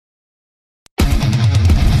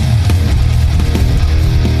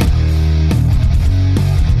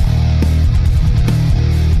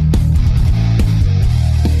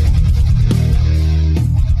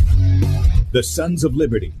The Sons of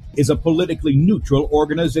Liberty is a politically neutral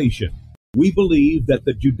organization. We believe that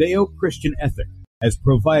the Judeo-Christian ethic has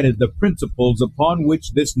provided the principles upon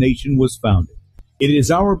which this nation was founded. It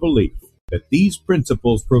is our belief that these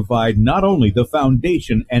principles provide not only the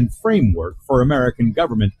foundation and framework for American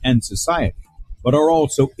government and society, but are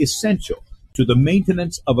also essential to the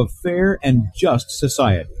maintenance of a fair and just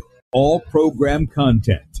society. All program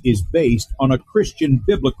content is based on a Christian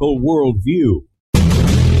biblical worldview.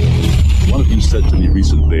 One of you said to me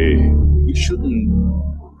recently, we shouldn't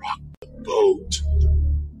rock the boat.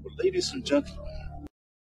 Well, ladies and gentlemen,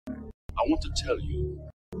 I want to tell you,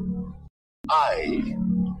 I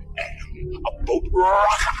am a boat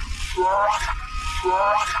rocker.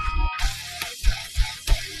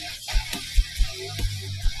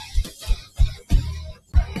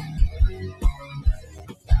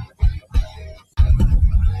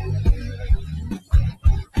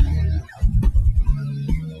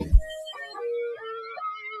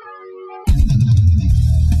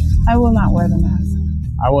 I will not wear the mask.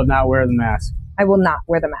 I will not wear the mask. I will not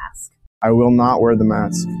wear the mask. I will not wear the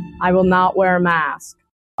mask. I will not wear a mask.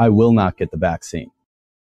 I will not get the vaccine.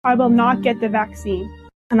 I will not get the vaccine.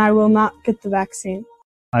 And I will not get the vaccine.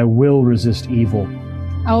 I will resist evil.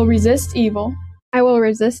 I will resist evil. I will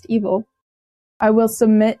resist evil. I will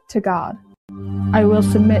submit to God. I will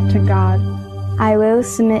submit to God. I will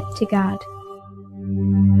submit to God.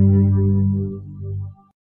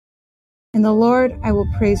 In the Lord I will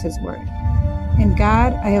praise his word. In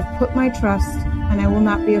God I have put my trust, and I will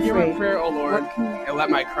not be afraid. Hear my prayer, O Lord, and let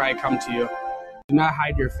my cry come to you. Do not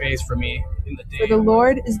hide your face from me in the day. For the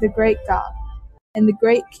Lord is the great God, and the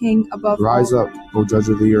great King above all. Rise up, O judge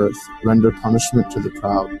of the earth, render punishment to the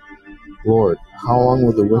proud. Lord, how long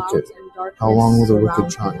will the wicked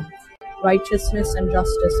triumph? Righteousness and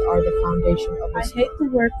justice are the foundation of I his hate the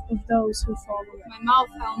work of those who fall away. My mouth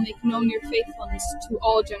I will make known your faithfulness to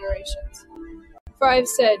all generations. For I have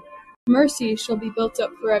said, mercy shall be built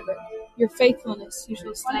up forever. Your faithfulness you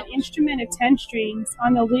shall establish. On an instrument of 10 strings,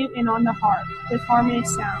 on the lute and on the harp, with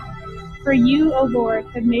harmonious sound. For you, O Lord,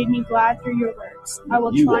 have made me glad through your works. I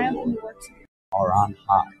will triumph in the works of your hands. Are on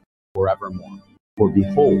high forevermore. For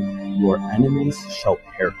behold, your enemies shall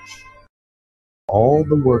perish. All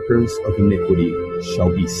the workers of iniquity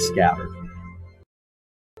shall be scattered.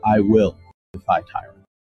 I will defy tyrants.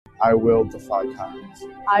 I will defy tyrants.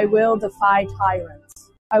 I will defy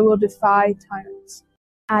tyrants. I will defy tyrants.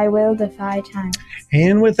 I will defy tyrants.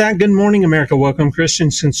 And with that, good morning, America. Welcome,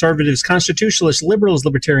 Christians, conservatives, constitutionalists, liberals,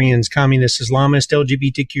 libertarians, communists, Islamists,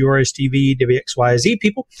 LGBTQ, RSTV, WXYZ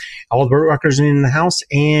people, all the rockers in the house,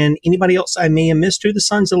 and anybody else I may have missed to the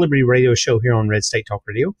Sons of Liberty radio show here on Red State Talk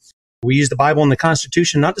Radio. We use the Bible and the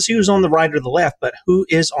Constitution not to see who's on the right or the left, but who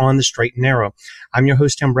is on the straight and narrow. I'm your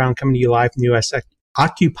host, Tim Brown, coming to you live from the U.S.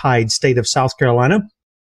 occupied state of South Carolina.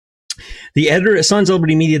 The editor at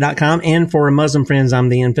sonsoflibertymedia.com, and for our Muslim friends, I'm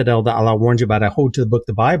the infidel that Allah warned you about. I hold to the book,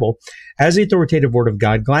 the Bible, as the authoritative word of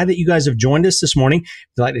God. Glad that you guys have joined us this morning. If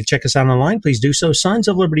you'd like to check us out online, please do so,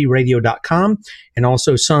 sonsoflibertyradio.com and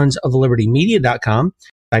also sonsoflibertymedia.com.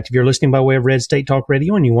 In fact, if you're listening by way of Red State Talk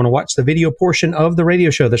Radio and you want to watch the video portion of the radio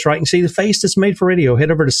show, that's right, and see the face that's made for radio, head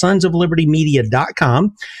over to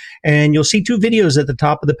sonsoflibertymedia.com, and you'll see two videos at the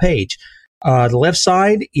top of the page. The left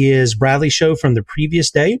side is Bradley's show from the previous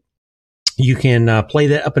day. You can play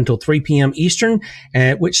that up until 3 p.m. Eastern,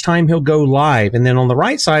 at which time he'll go live. And then on the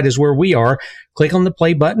right side is where we are. Click on the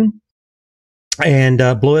play button and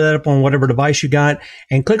blow that up on whatever device you got,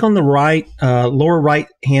 and click on the right lower right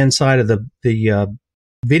hand side of the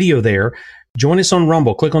video there. Join us on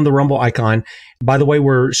Rumble. Click on the Rumble icon. By the way,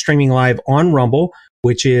 we're streaming live on Rumble,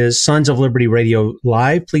 which is Sons of Liberty Radio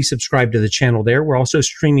Live. Please subscribe to the channel there. We're also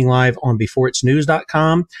streaming live on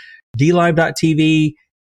beforeitsnews.com, dlive.tv,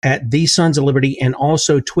 at the Sons of Liberty, and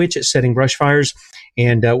also Twitch at Setting Brushfires.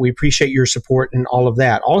 And we appreciate your support and all of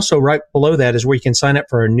that. Also, right below that is where you can sign up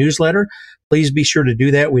for our newsletter. Please be sure to do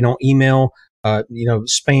that. We don't email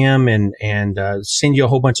spam and send you a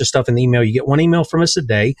whole bunch of stuff in the email. You get one email from us a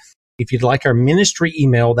day. If you'd like our ministry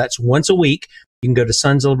email, that's once a week. You can go to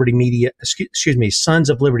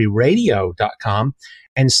sonsoflibertyradio.com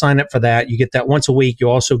and sign up for that. You get that once a week. You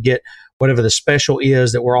also get whatever the special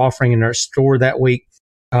is that we're offering in our store that week.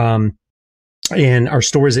 And our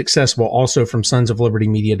store is accessible also from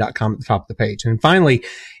sonsoflibertymedia.com at the top of the page. And finally,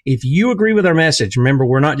 if you agree with our message, remember,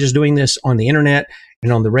 we're not just doing this on the internet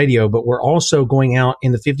and on the radio, but we're also going out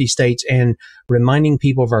in the 50 states and reminding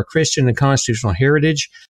people of our Christian and constitutional heritage,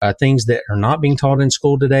 things that are not being taught in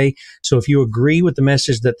school today. So if you agree with the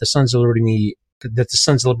message that the Sons of Liberty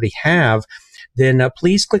have, then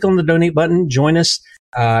please click on the donate button, join us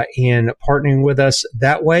in partnering with us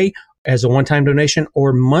that way. as a one-time donation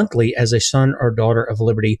or monthly as a son or daughter of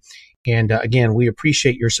liberty. And again, we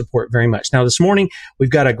appreciate your support very much. Now, this morning, we've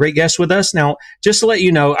got a great guest with us. Now, just to let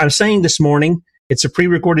you know, I'm saying this morning, it's a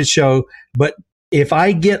pre-recorded show, but if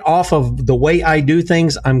I get off of the way I do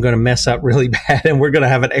things, I'm going to mess up really bad, and we're going to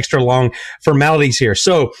have an extra long formalities here.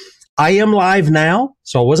 So I am live now,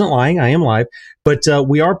 so I wasn't lying. I am live, but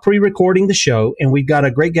we are pre-recording the show, and we've got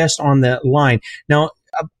a great guest on the line. Now,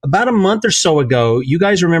 about a month or so ago, you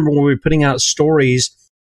guys remember when we were putting out stories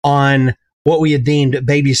on what we had deemed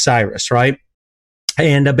baby Cyrus, right?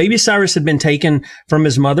 And baby Cyrus had been taken from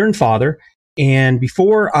his mother and father. And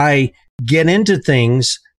before I get into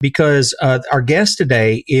things, because our guest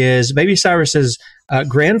today is baby Cyrus's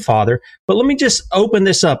grandfather, but let me just open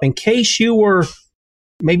this up in case you were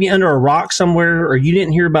maybe under a rock somewhere or you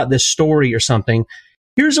didn't hear about this story or something.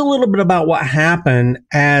 Here's a little bit about what happened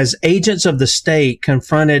as agents of the state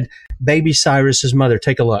confronted baby Cyrus's mother.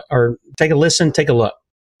 Take a look, or take a listen, take a look.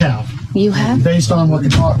 You have? Based on what the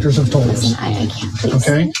doctors have told us. Listen, I can't, please.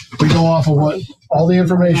 Okay? We go off of what all the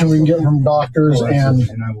information we can get from doctors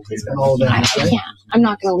and all of that. I can't. I'm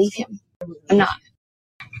not going to leave him. I'm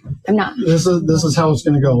not. This is how it's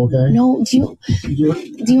going to go, okay? No, do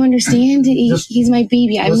you understand? He's my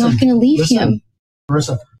baby. I'm not going to leave him.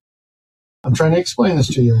 Marissa, I'm trying to explain this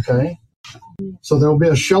to you, okay? So there will be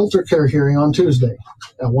a shelter care hearing on Tuesday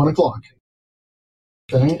at 1 o'clock.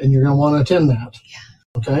 Okay? And you're going to want to attend that. Yeah.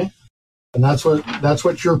 Okay? And that's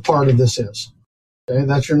what your part of this is. Okay?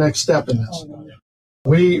 That's your next step in this.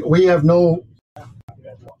 We have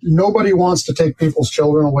nobody wants to take people's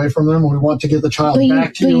children away from them. We want to get the child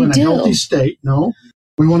back to you in a healthy state. No.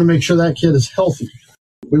 We want to make sure that kid is healthy.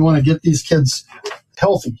 We want to get these kids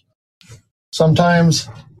healthy. Sometimes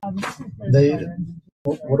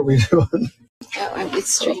what are we doing? Oh, I'm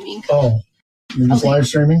streaming. Oh, you're just live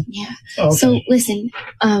streaming? Yeah. Okay. So listen,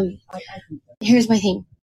 here's my thing.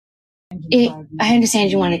 I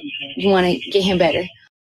understand you want to get him better.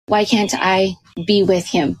 Why can't I be with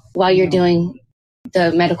him while you're doing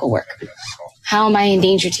the medical work? How am I in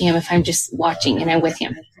danger to him if I'm just watching and I'm with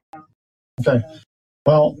him? Okay.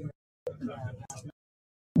 Well,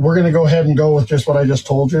 we're going to go ahead and go with just what I just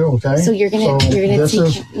told you, okay? So you're going to take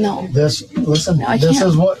him. No. This can't.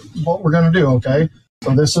 is what we're going to do, okay?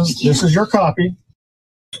 So this is your copy.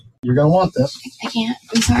 You're going to want this. I can't.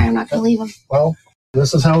 I'm sorry. I'm not going to leave him. Well,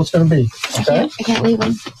 this is how it's going to be, okay? I can't leave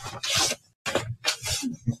him.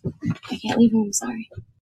 I can't leave him. I'm sorry.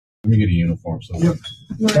 Let me get a uniform. So yep.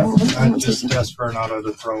 No, I'm just desperate not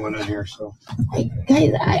to throw it in here. So,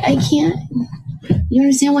 guys, I can't. You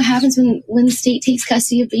understand what happens when the state takes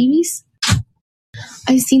custody of babies?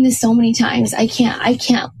 I've seen this so many times. I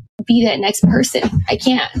can't be that next person. I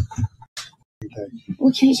can't. okay.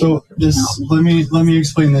 What can I do? So let me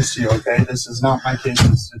explain this to you. Okay, this is not my case.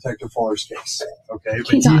 It's Detective Fuller's case. Okay,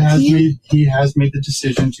 but he has made the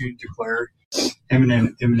decision to declare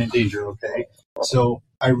imminent danger. Okay, so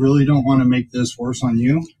I really don't want to make this worse on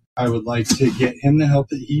you. I would like to get him the help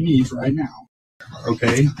that he needs right now.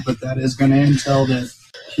 Okay, but that is going to entail that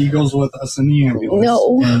he goes with us in the ambulance.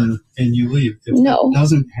 No. And you leave. If no. that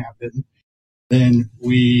doesn't happen, then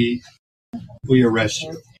we arrest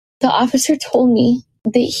you. The officer told me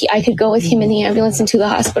that I could go with him in the ambulance into the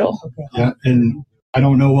hospital. Yeah, and I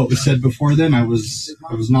don't know what was said before then. I was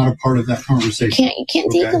not a part of that conversation. You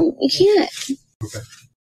can't take him. You can't. Okay.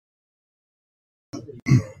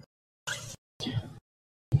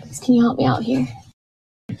 Can you help me out here?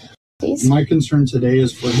 Please? My concern today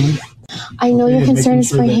is for him. I know your concern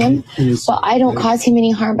is for him, but I don't cause him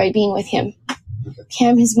any harm by being with him. Okay.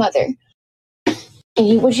 I'm his mother.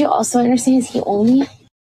 And what you also understand is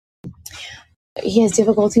he has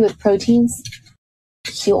difficulty with proteins.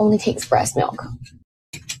 He only takes breast milk.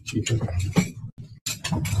 Okay.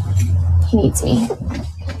 He needs me.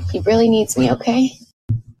 He really needs me, okay?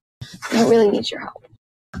 I really need your help.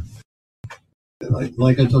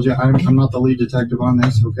 Like I told you, I'm not the lead detective on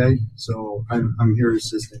this, okay? So I'm here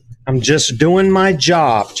assisting. I'm just doing my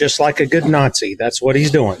job, just like a good Nazi. That's what he's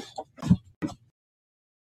doing.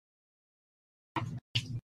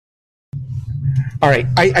 All right,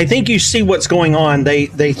 I think you see what's going on. They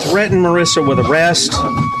threatened Marissa with arrest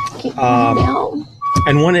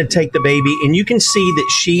and wanted to take the baby, and you can see that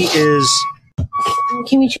she is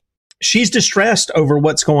she's distressed over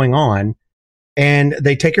what's going on, and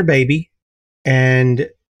they take her baby. And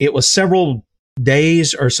it was several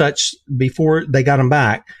days or such before they got him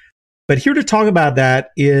back. But here to talk about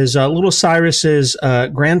that is little Cyrus's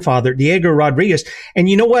grandfather, Diego Rodriguez. And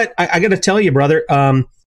you know what? I got to tell you, brother,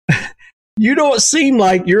 you don't seem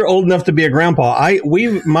like you're old enough to be a grandpa.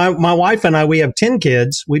 My wife and I, we have 10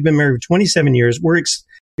 kids. We've been married for 27 years. We're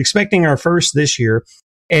expecting our first this year.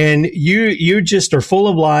 And you just are full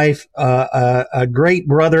of life, a great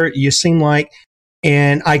brother, you seem like.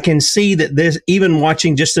 And I can see that this, even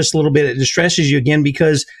watching just this little bit, it distresses you again,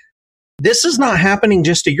 because this is not happening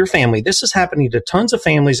just to your family. This is happening to tons of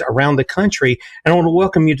families around the country. And I want to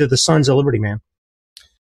welcome you to the Sons of Liberty, man.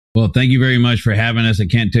 Well, thank you very much for having us. I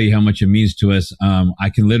can't tell you how much it means to us.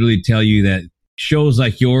 I can literally tell you that shows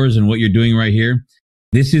like yours and what you're doing right here,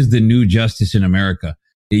 this is the new justice in America.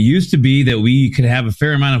 It used to be that we could have a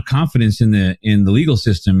fair amount of confidence in the legal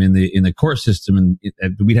system, in the court system, and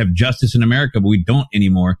we'd have justice in America, but we don't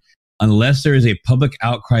anymore. Unless there is a public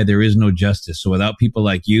outcry, there is no justice. So without people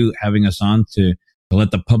like you having us on to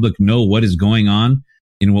let the public know what is going on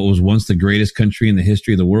in what was once the greatest country in the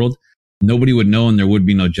history of the world, nobody would know and there would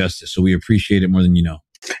be no justice. So we appreciate it more than you know.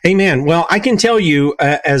 Amen. Well, I can tell you,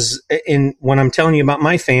 when I'm telling you about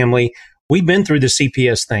my family, we've been through the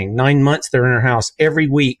CPS thing. 9 months they're in our house every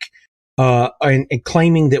week, and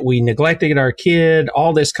claiming that we neglected our kid,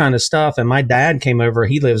 all this kind of stuff. And my dad came over.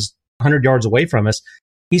 He lives 100 yards away from us.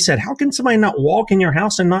 He said, how can somebody not walk in your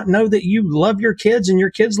house and not know that you love your kids and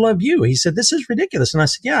your kids love you? He said, this is ridiculous. And I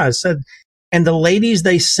said, yeah. I said, and the ladies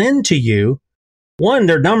they send to you, one,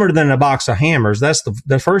 they're dumber than a box of hammers. That's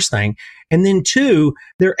the first thing. And then two,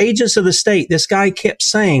 they're agents of the state. This guy kept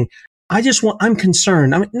saying, I'm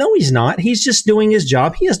concerned. I mean, no, he's not. He's just doing his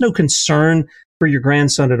job. He has no concern for your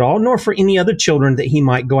grandson at all, nor for any other children that he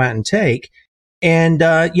might go out and take. And,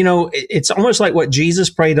 it's almost like what Jesus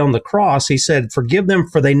prayed on the cross. He said, forgive them,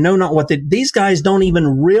 for they know not what these guys don't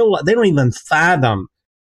even realize. They don't even fathom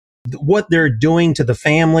what they're doing to the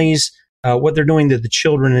families, what they're doing to the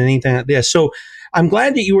children and anything like this. So I'm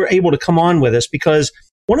glad that you were able to come on with us, because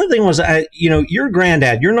one of the things was, your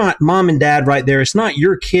granddad, you're not mom and dad right there. It's not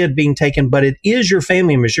your kid being taken, but it is your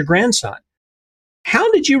family member, it's your grandson.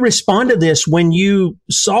 How did you respond to this when you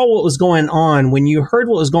saw what was going on, when you heard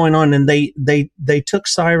what was going on, and they took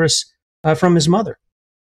Cyrus from his mother?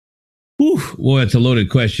 Well, it's a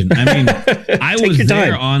loaded question. I mean, I was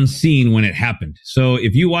there on scene when it happened. So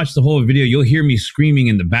if you watch the whole video, you'll hear me screaming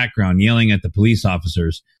in the background, yelling at the police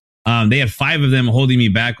officers. They had 5 of them holding me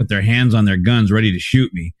back with their hands on their guns, ready to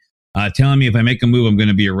shoot me, telling me if I make a move, I'm going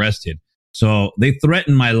to be arrested. So they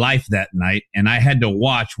threatened my life that night, and I had to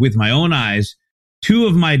watch with my own eyes 2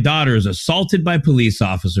 of my daughters assaulted by police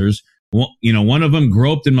officers. One of them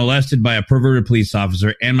groped and molested by a perverted police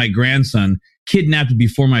officer, and my grandson kidnapped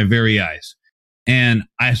before my very eyes. And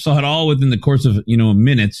I saw it all within the course of,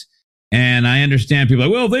 minutes. And I understand people are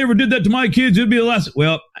like, well, if they ever did that to my kids, it'd be the last.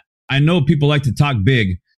 Well, I know people like to talk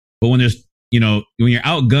big. But when there's, when you're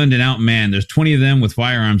outgunned and outmanned, there's 20 of them with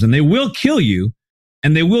firearms, and they will kill you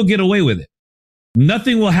and they will get away with it.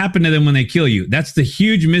 Nothing will happen to them when they kill you. That's the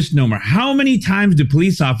huge misnomer. How many times do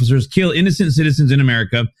police officers kill innocent citizens in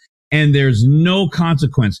America and there's no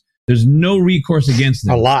consequence? There's no recourse against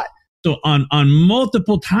them. A lot. So on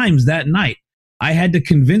multiple times that night, I had to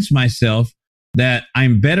convince myself that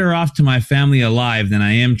I'm better off to my family alive than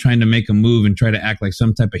I am trying to make a move and try to act like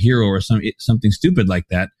some type of hero or something stupid like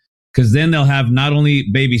that. Because then they'll have not only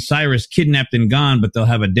baby Cyrus kidnapped and gone, but they'll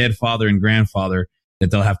have a dead father and grandfather that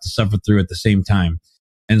they'll have to suffer through at the same time.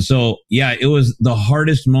 And so, yeah, it was the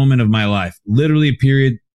hardest moment of my life. Literally,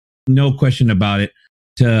 period. No question about it.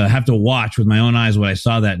 To have to watch with my own eyes what I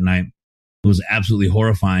saw that night was absolutely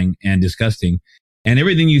horrifying and disgusting. And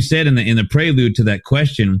everything you said in the prelude to that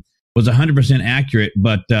question was 100% accurate.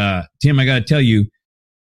 But Tim, I got to tell you,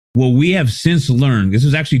 what we have since learned, this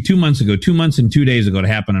was actually 2 months ago, 2 months and 2 days ago to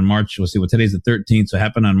happen on March. Let's see, today's the 13th, so it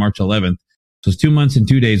happened on March 11th. So it's 2 months and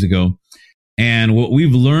 2 days ago. And what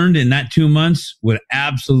we've learned in that 2 months would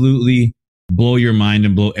absolutely blow your mind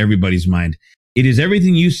and blow everybody's mind. It is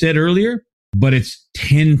everything you said earlier, but it's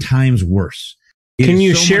 10 times worse. Can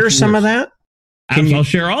you share some of that? I'll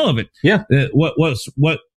share all of it. Yeah.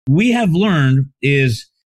 What we have learned is,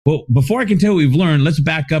 well, before I can tell what we've learned, let's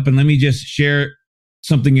back up and let me just share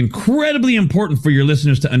something incredibly important for your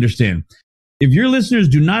listeners to understand. If your listeners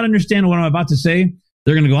do not understand what I'm about to say,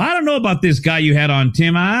 they're going to go, I don't know about this guy you had on,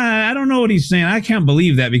 Tim. I don't know what he's saying. I can't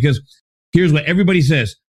believe that, because here's what everybody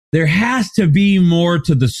says. There has to be more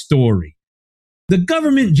to the story. The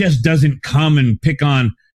government just doesn't come and pick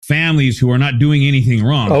on families who are not doing anything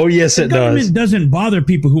wrong. Oh, yes, it does. The government doesn't bother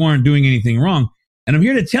people who aren't doing anything wrong. And I'm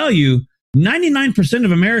here to tell you, 99%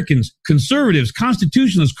 of Americans, conservatives,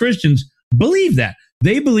 constitutionalists, Christians, believe that.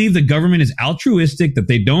 They believe the government is altruistic, that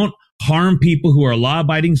they don't harm people who are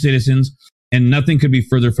law-abiding citizens, and nothing could be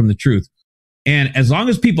further from the truth. And as long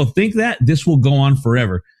as people think that, this will go on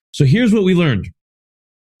forever. So here's what we learned.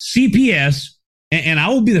 CPS, and I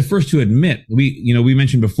will be the first to admit, we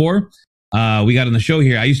mentioned before, we got on the show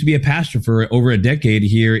here. I used to be a pastor for over a decade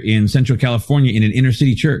here in Central California in an inner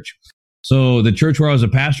city church. So the church where I was a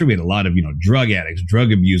pastor, we had a lot of, drug addicts,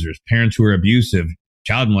 drug abusers, parents who were abusive,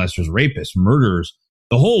 child molesters, rapists, murderers,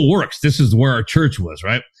 the whole works. This is where our church was,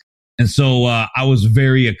 right? And so I was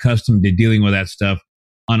very accustomed to dealing with that stuff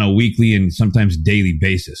on a weekly and sometimes daily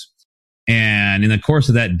basis. And in the course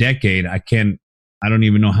of that decade, I don't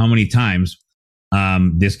even know how many times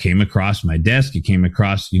this came across my desk. It came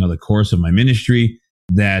across, the course of my ministry,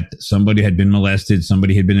 that somebody had been molested,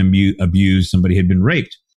 somebody had been abused, somebody had been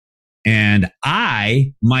raped. And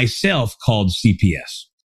I myself called CPS.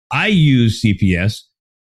 I used CPS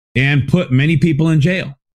and put many people in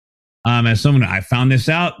jail. As someone, I found this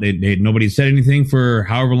out. Nobody said anything for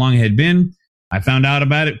however long it had been. I found out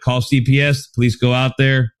about it, call CPS, police go out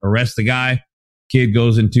there, arrest the guy, kid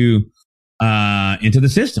goes into the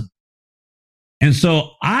system. And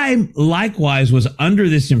so I likewise was under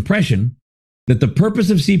this impression that the purpose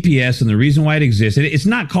of CPS and the reason why it exists, it's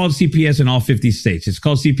not called CPS in all 50 states. It's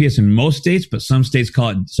called CPS in most states, but some states call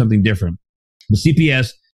it something different. The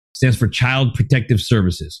CPS stands for Child Protective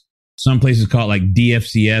Services. Some places call it like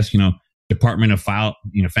DFCS, Department of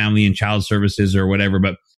Family and Child Services or whatever,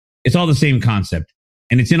 but it's all the same concept,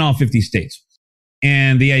 and it's in all 50 states.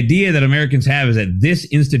 And the idea that Americans have is that this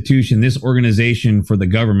institution, this organization for the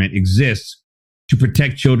government exists to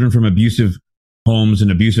protect children from abusive homes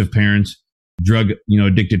and abusive parents, drug,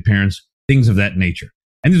 addicted parents, things of that nature.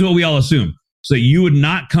 And this is what we all assume. So you would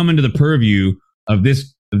not come into the purview of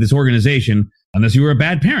this organization unless you were a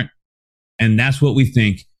bad parent. And that's what we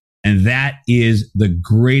think. And that is the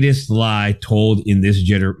greatest lie told in this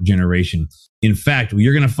generation. In fact, what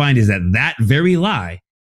you're going to find is that very lie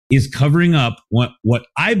is covering up what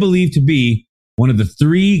I believe to be one of the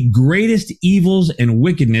three greatest evils and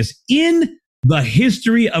wickedness in the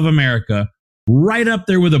history of America, right up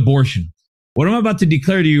there with abortion. What I'm about to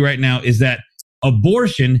declare to you right now is that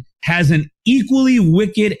abortion has an equally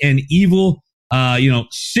wicked and evil,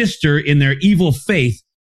 sister in their evil faith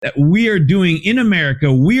that we are doing in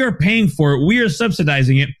America. We are paying for it. We are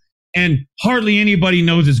subsidizing it. And hardly anybody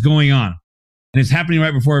knows it's going on. And it's happening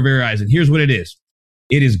right before our very eyes. And here's what it is.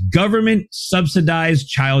 It is government subsidized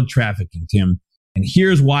child trafficking, Tim. And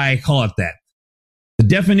here's why I call it that. The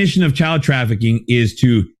definition of child trafficking is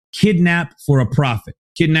to kidnap for a profit.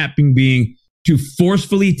 Kidnapping being to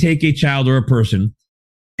forcefully take a child or a person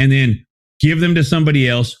and then give them to somebody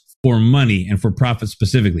else for money and for profit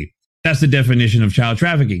specifically. That's the definition of child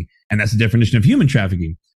trafficking. And that's the definition of human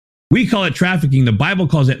trafficking. We call it trafficking. The Bible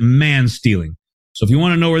calls it man stealing. So if you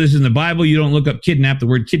want to know where this is in the Bible, you don't look up kidnap. The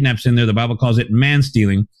word kidnap's in there. The Bible calls it man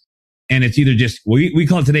stealing. And it's either just, we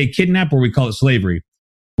call it today kidnap or we call it slavery.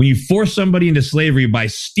 When you force somebody into slavery by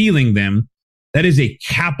stealing them, that is a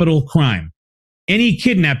capital crime. Any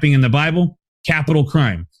kidnapping in the Bible, capital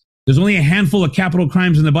crime. There's only a handful of capital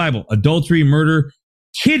crimes in the Bible. Adultery, murder,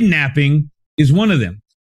 kidnapping is one of them.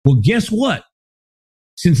 Well, guess what?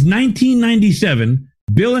 Since 1997,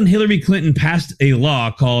 Bill and Hillary Clinton passed a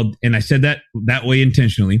law called, and I said that way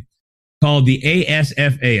intentionally, called the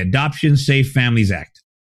ASFA, Adoption Safe Families Act.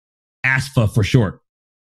 ASFA for short.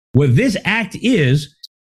 What this act is,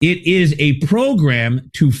 it is a program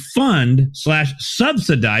to fund /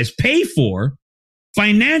 subsidize, pay for,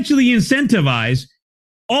 financially incentivize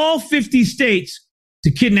all 50 states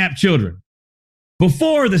to kidnap children.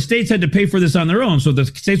 Before, the states had to pay for this on their own. So the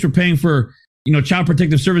states were paying for, child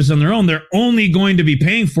protective services on their own. They're only going to be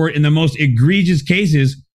paying for it in the most egregious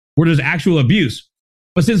cases where there's actual abuse.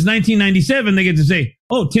 But since 1997, they get to say,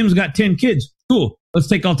 oh, Tim's got 10 kids. Cool. Let's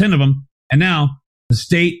take all 10 of them. And now the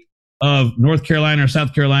state of North Carolina or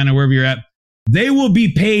South Carolina, wherever you're at, they will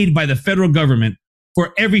be paid by the federal government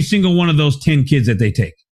for every single one of those 10 kids that they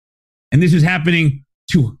take. And this is happening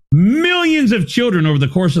to millions of children over the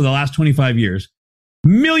course of the last 25 years.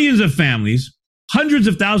 Millions of families, hundreds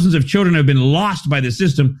of thousands of children have been lost by the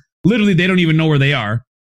system. Literally, they don't even know where they are.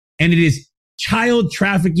 And it is child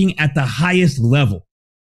trafficking at the highest level.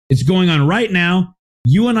 It's going on right now.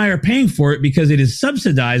 You and I are paying for it because it is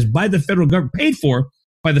subsidized by the federal government, paid for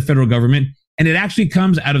by the federal government. And it actually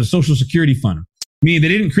comes out of the Social Security Fund, meaning they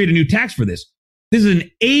didn't create a new tax for this. This is an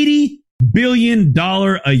 $80 billion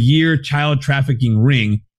a year child trafficking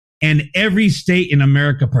ring, and every state in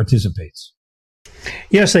America participates.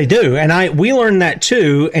 Yes, they do. And we learned that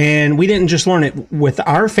too. And we didn't just learn it with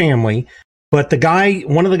our family, but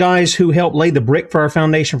one of the guys who helped lay the brick for our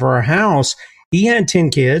foundation for our house, he had 10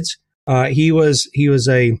 kids. He was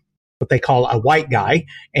what they call a white guy,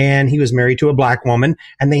 and he was married to a black woman,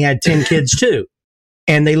 and they had 10 kids too.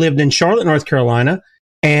 And they lived in Charlotte, North Carolina.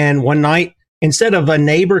 And one night instead of a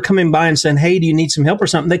neighbor coming by and saying, hey, do you need some help or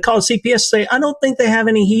something? They call CPS and say, I don't think they have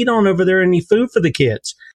any heat on over there, any food for the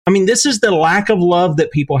kids. I mean, this is the lack of love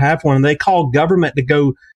that people have for them. They call government to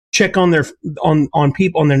go check on their on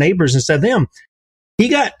people, on their neighbors instead of them. He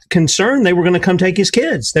got concerned they were going to come take his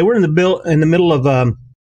kids. They were in the middle of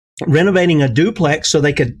renovating a duplex so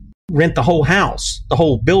they could rent the whole house, the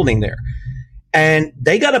whole building there. And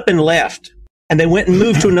they got up and left, and they went and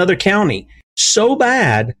moved to another county. So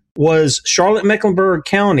bad was Charlotte-Mecklenburg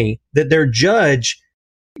County that their judge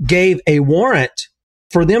gave a warrant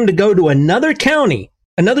for them to go to another county,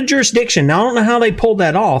 another jurisdiction. Now, I don't know how they pulled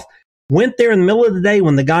that off. Went there in the middle of the day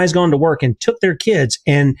when the guy's gone to work and took their kids,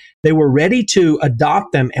 and they were ready to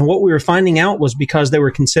adopt them. And what we were finding out was because they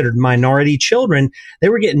were considered minority children, they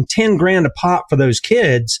were getting $10,000 a pop for those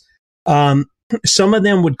kids. Some of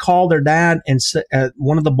them would call their dad, and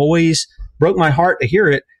one of the boys, broke my heart to hear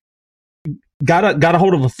it, got a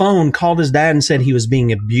hold of a phone, called his dad and said he was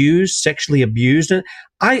being abused, sexually abused.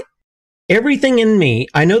 And everything in me,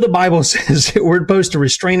 I know the Bible says that we're supposed to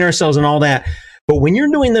restrain ourselves and all that. But when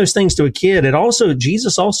you're doing those things to a kid,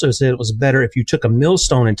 Jesus also said it was better if you took a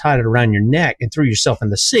millstone and tied it around your neck and threw yourself in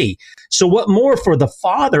the sea. So what more for the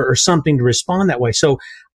father or something to respond that way? So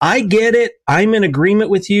I get it. I'm in agreement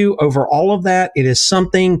with you over all of that. It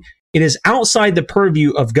is outside the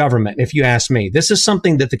purview of government, if you ask me. This is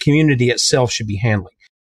something that the community itself should be handling.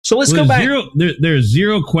 So let's go back. There's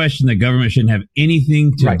zero question that government shouldn't have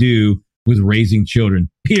anything to do with raising children,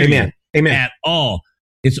 period. Amen. At all.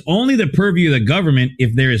 It's only the purview of the government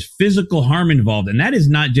if there is physical harm involved. And that is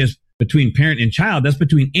not just between parent and child. That's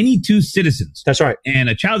between any two citizens. That's right. And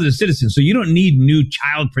a child is a citizen. So you don't need new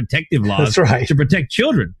child protective laws to protect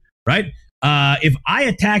children, right? If I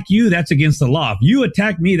attack you, that's against the law. If you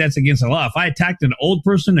attack me, that's against the law. If I attacked an old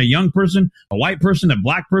person, a young person, a white person, a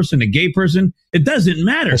black person, a gay person, it doesn't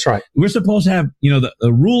matter. That's right. We're supposed to have,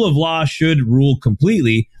 the rule of law should rule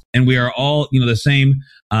completely. And we are all, the same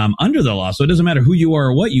under the law. So it doesn't matter who you are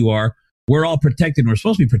or what you are. We're all protected, and we're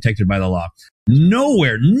supposed to be protected by the law.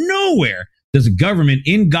 Nowhere does government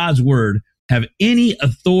in God's word have any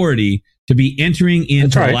authority to be entering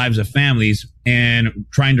into the lives of families and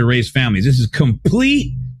trying to raise families. This is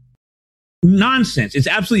complete nonsense. It's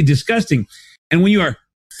absolutely disgusting. And when you are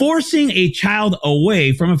forcing a child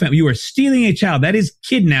away from a family, you are stealing a child. That is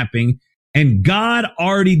kidnapping. And God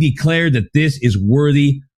already declared that this is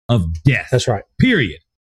worthy of death. That's right. Period.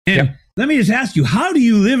 And let me just ask you, how do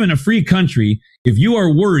you live in a free country if you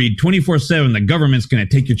are worried 24/7 the government's going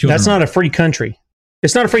to take your children? That's not a free country.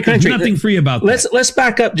 It's not a free country. There's nothing free about that. Let's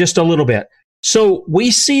back up just a little bit. So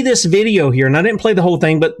we see this video here, and I didn't play the whole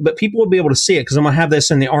thing, but people will be able to see it because I'm going to have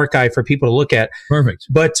this in the archive for people to look at. Perfect.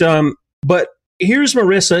 But here's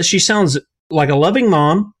Marissa. She sounds like a loving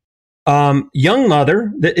mom, young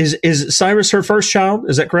mother. Is Cyrus her first child?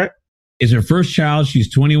 Is that correct? Is her first child.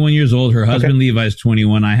 She's 21 years old. Her husband, Levi, is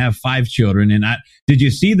 21. I have 5 children. And did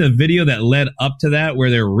you see the video that led up to that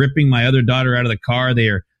where they're ripping my other daughter out of the car? They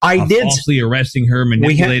are falsely arresting her,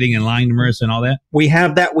 manipulating and lying to Marissa and all that? We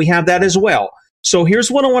have that as well. So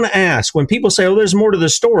here's what I want to ask. When people say, oh, there's more to the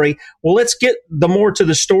story. Well, let's get the more to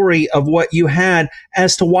the story of what you had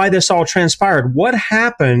as to why this all transpired. What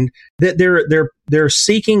happened that they're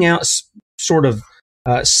seeking out, sort of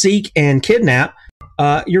seek and kidnap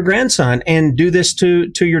your grandson and do this to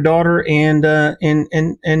your daughter and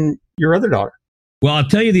your other daughter? Well, I'll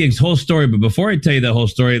tell you the whole story, but before I tell you the whole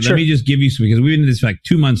story, let me just give you some, because we've been in this for like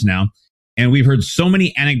 2 months now, and we've heard so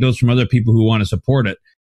many anecdotes from other people who want to support it.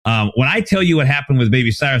 When I tell you what happened with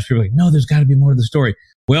baby Cyrus, people are like, no, there's got to be more to the story.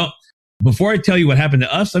 Well, before I tell you what happened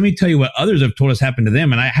to us, let me tell you what others have told us happened to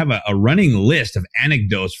them. And I have a running list of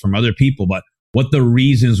anecdotes from other people, but what the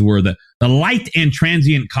reasons were, the light and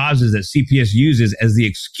transient causes that CPS uses as the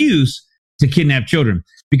excuse to kidnap children,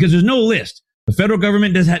 because there's no list. The federal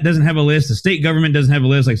government doesn't have a list. The state government doesn't have a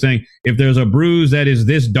list, like saying if there's a bruise that is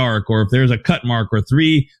this dark, or if there's a cut mark or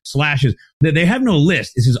 3 slashes. They have no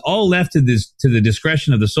list. This is all left to the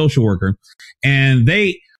discretion of the social worker. And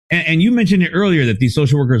and you mentioned it earlier that these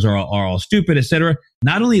social workers are all stupid, etc.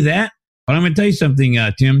 Not only that, but I'm going to tell you something,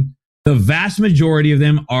 Tim. The vast majority of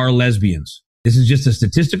them are lesbians. This is just a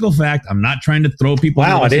statistical fact. I'm not trying to throw people.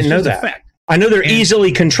 Wow, I didn't know that. Fact. I know they're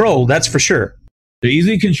easily controlled. That's for sure. They're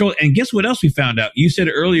easily controlled. And guess what else we found out? You said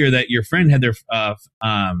earlier that your friend had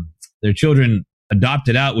their children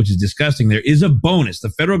adopted out, which is disgusting. There is a bonus.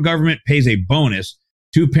 The federal government pays a bonus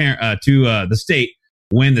to the state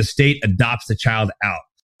when the state adopts the child out.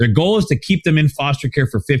 Their goal is to keep them in foster care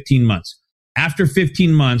for 15 months. After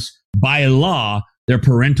 15 months, by law, their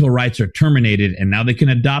parental rights are terminated, and now they can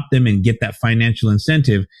adopt them and get that financial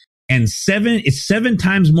incentive. and it's 7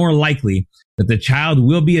 times more likely that the child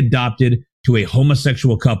will be adopted to a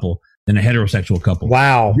homosexual couple than a heterosexual couple.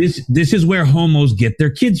 Wow. This is where homos get their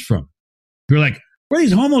kids from. You're like, where are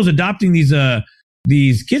these homos adopting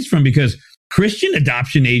these kids from? Because Christian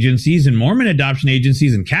adoption agencies and Mormon adoption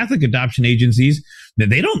agencies and Catholic adoption agencies, they're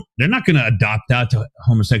not going to adopt out to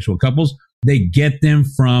homosexual couples. They get them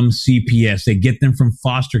from CPS. They get them from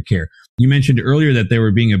foster care. You mentioned earlier that they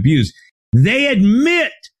were being abused. They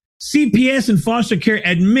admit, CPS and foster care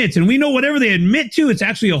admits, and we know whatever they admit to, it's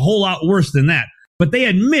actually a whole lot worse than that. But they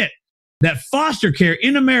admit that foster care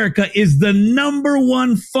in America is the number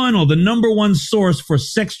one funnel, the number one source for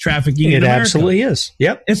sex trafficking in America. It absolutely is.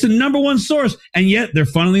 Yep. It's the number one source, and yet they're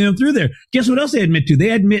funneling them through there. Guess what else they admit to?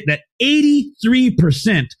 They admit that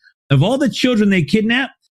 83% of all the children they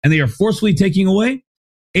kidnap and they are forcefully taking away,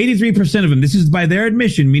 83% of them, this is by their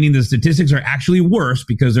admission, meaning the statistics are actually worse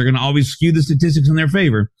because they're going to always skew the statistics in their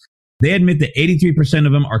favor. They admit that 83%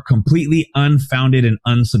 of them are completely unfounded and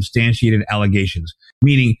unsubstantiated allegations,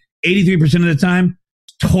 meaning 83% of the time,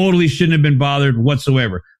 totally shouldn't have been bothered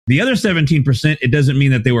whatsoever. The other 17%, it doesn't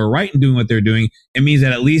mean that they were right in doing what they're doing. It means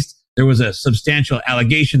that at least there was a substantial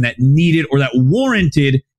allegation that needed or that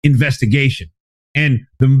warranted investigation. And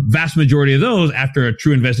the vast majority of those, after a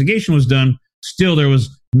true investigation was done, still there was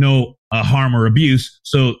no harm or abuse,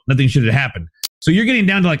 so nothing should have happened. So you're getting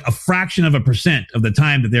down to like a fraction of a percent of the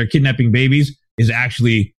time that they're kidnapping babies is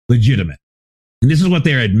actually legitimate. And this is what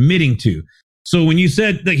they're admitting to. So when you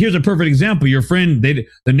said, like, here's a perfect example, your friend, the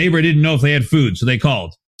neighbor didn't know if they had food, so they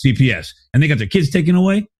called CPS and they got their kids taken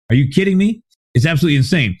away. Are you kidding me? It's absolutely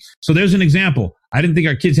insane. So there's an example. I didn't think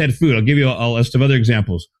our kids had food. I'll give you a list of other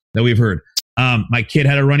examples that we've heard. My kid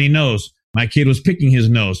had a runny nose. My kid was picking his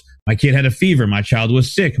nose. My kid had a fever. My child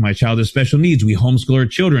was sick. My child has special needs. We homeschool our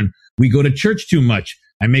children. We go to church too much.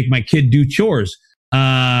 I make my kid do chores.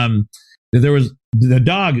 The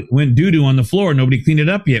dog went doo-doo on the floor. Nobody cleaned it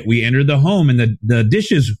up yet. We entered the home and the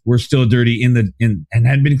dishes were still dirty and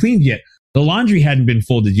hadn't been cleaned yet. The laundry hadn't been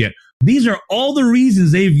folded yet. These are all the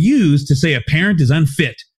reasons they've used to say a parent is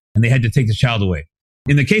unfit and they had to take the child away.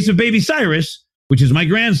 In the case of baby Cyrus, which is my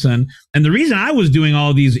grandson, and the reason I was doing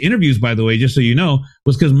all these interviews, by the way, just so you know,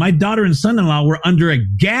 was because my daughter and son-in-law were under a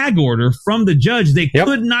gag order from the judge. They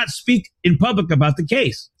could not speak in public about the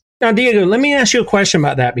case. Now, Diego, let me ask you a question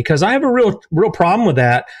about that, because I have a real problem with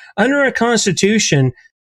that. Under a constitution,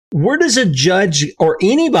 where does a judge or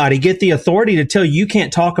anybody get the authority to tell you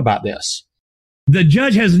can't talk about this? The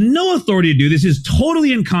judge has no authority to do this. Is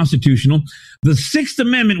totally unconstitutional. The Sixth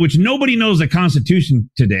Amendment, which nobody knows the Constitution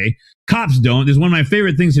today, cops don't. Is one of my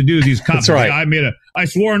favorite things to do. Is these cops? That's right. I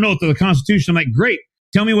swore an oath to the Constitution. I'm like, great.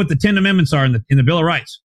 Tell me what the 10 Amendments are in the Bill of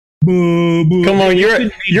Rights. Boo, boo. Come on, you're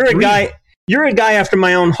a guy. You're a guy after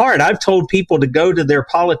my own heart. I've told people to go to their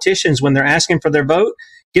politicians when they're asking for their vote,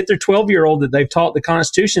 get their 12-year-old that they've taught the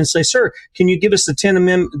Constitution, and say, "Sir, can you give us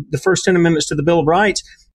the first 10 amendments to the Bill of Rights?"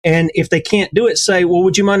 And if they can't do it, say, "Well,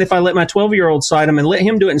 would you mind if I let my 12-year-old cite them?" And let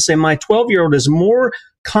him do it and say, "My 12-year-old is more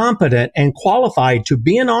competent and qualified to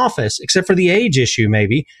be in office, except for the age issue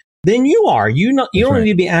maybe, than you are. You don't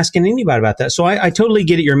need to be asking anybody about that." So I totally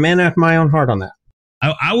get it. You're a man after my own heart on that.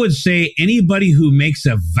 I would say anybody who makes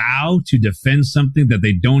a vow to defend something that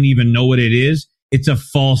they don't even know what it is, it's a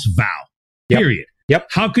false vow, period. Yep.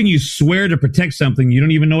 How can you swear to protect something you don't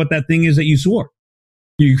even know what that thing is that you swore?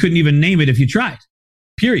 You couldn't even name it if you tried,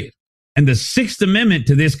 period. And the Sixth Amendment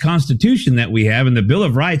to this Constitution that we have, and the Bill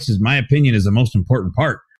of Rights, in my opinion, is the most important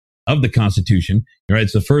part of the Constitution. Right?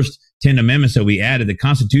 It's the first 10 amendments that we added. The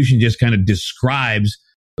Constitution just kind of describes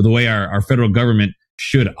the way our federal government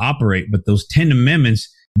should operate. But those 10 amendments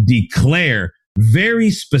declare very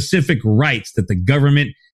specific rights that the government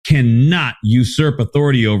cannot usurp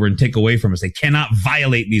authority over and take away from us. They cannot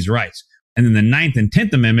violate these rights. And then the 9th and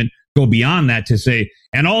 10th Amendment go beyond that to say,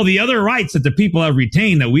 and all the other rights that the people have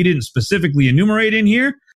retained that we didn't specifically enumerate in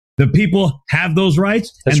here, the people have those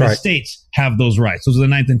rights. That's and right. The states have those rights. Those are the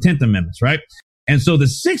 9th and 10th Amendments, right? And so the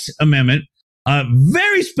 6th Amendment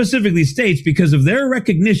very specifically states, because of their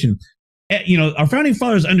recognition, our founding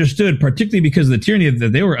fathers understood, particularly because of the tyranny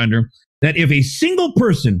that they were under, that if a single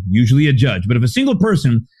person, usually a judge, but if a single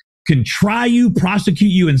person can try you,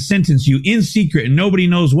 prosecute you, and sentence you in secret and nobody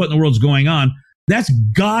knows what in the world's going on, that's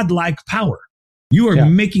godlike power. You are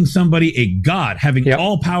making somebody a god, having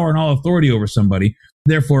all power and all authority over somebody.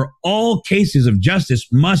 Therefore, all cases of justice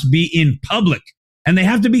must be in public, and they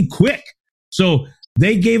have to be quick. So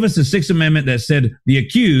they gave us the 6th Amendment that said the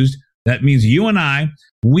accused, that means you and I,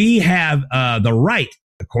 we have the right,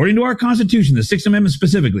 according to our Constitution, the 6th Amendment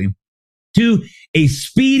specifically, to a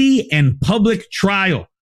speedy and public trial.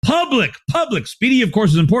 Public. Speedy, of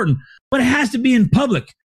course, is important, but it has to be in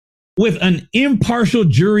public with an impartial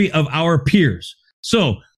jury of our peers.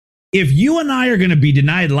 So if you and I are going to be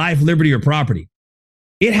denied life, liberty, or property,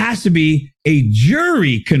 it has to be a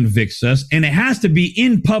jury convicts us, and it has to be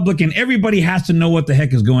in public, and everybody has to know what the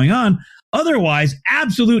heck is going on. Otherwise,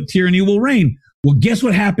 absolute tyranny will reign. Well, guess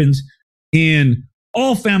what happens in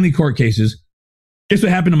all family court cases? Guess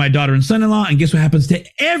what happened to my daughter and son-in-law? And guess what happens to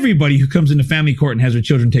everybody who comes into family court and has their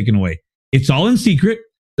children taken away? It's all in secret.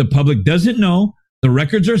 The public doesn't know. The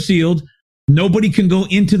records are sealed. Nobody can go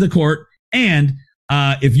into the court. And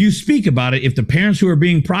if you speak about it, if the parents who are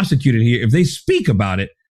being prosecuted here, if they speak about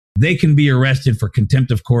it, they can be arrested for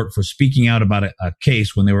contempt of court for speaking out about a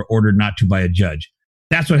case when they were ordered not to by a judge.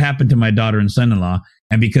 That's what happened to my daughter and son-in-law.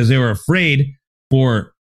 And because they were afraid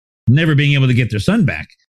for never being able to get their son back,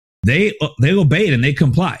 they obeyed and they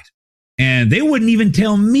complied. And they wouldn't even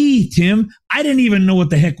tell me, Tim. I didn't even know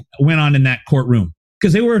what the heck went on in that courtroom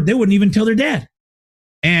because they wouldn't even tell their dad.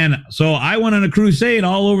 And so I went on a crusade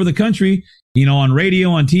all over the country, on radio,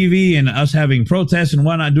 on TV, and us having protests and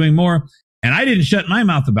whatnot, doing more. And I didn't shut my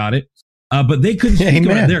mouth about it, but they couldn't speak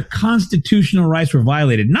about it. Their constitutional rights were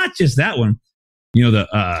violated. Not just that one.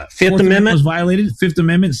 The Fifth Amendment was violated. Fifth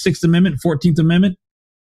Amendment, Sixth Amendment, 14th Amendment.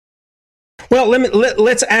 Well,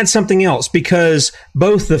 let's add something else, because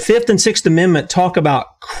both the Fifth and Sixth Amendment talk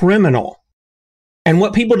about criminal. And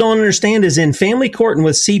what people don't understand is in family court and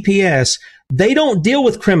with CPS, they don't deal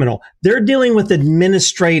with criminal. They're dealing with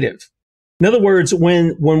administrative. In other words,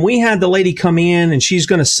 when we had the lady come in and she's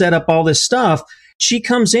going to set up all this stuff, she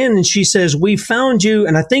comes in and she says, "We found you."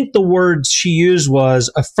 And I think the word she used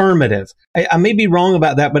was affirmative. I may be wrong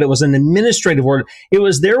about that, but it was an administrative word. It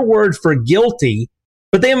was their word for guilty.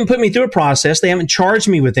 But they haven't put me through a process. They haven't charged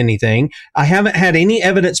me with anything. I haven't had any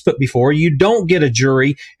evidence put before. You don't get a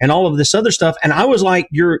jury and all of this other stuff. And I was like,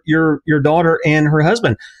 your daughter and her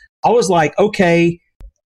husband. I was like, okay,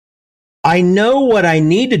 I know what I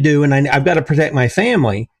need to do, and I've got to protect my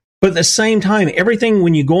family. But at the same time, everything,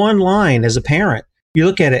 when you go online as a parent, you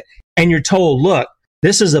look at it and you're told, look,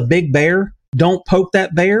 this is a big bear. Don't poke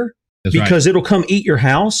that bear because it'll come eat your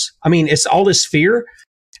house. I mean, it's all this fear.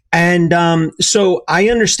 And so I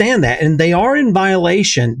understand that, and they are in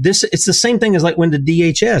violation. It's the same thing as like when the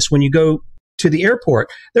DHS, when you go to the airport,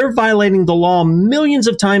 they're violating the law millions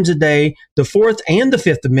of times a day, the Fourth and the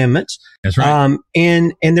Fifth Amendments. That's right.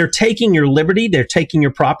 And they're taking your liberty, they're taking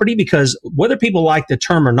your property, because whether people like the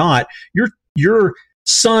term or not, your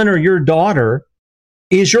son or your daughter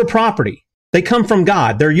is your property. They come from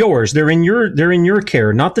God. They're yours. They're in your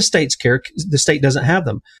care, not the state's care. The state doesn't have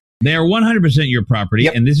them. They are 100% your property,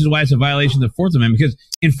 and this is why it's a violation of the Fourth Amendment, because,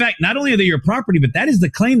 in fact, not only are they your property, but that is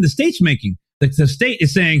the claim the state's making. The state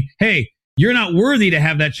is saying, hey, you're not worthy to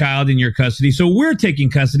have that child in your custody, so we're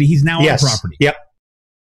taking custody. He's now our property. Yep.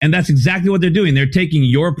 And that's exactly what they're doing. They're taking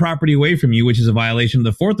your property away from you, which is a violation of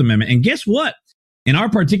the Fourth Amendment. And guess what? In our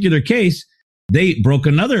particular case, they broke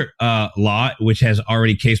another law, which has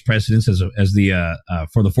already case precedence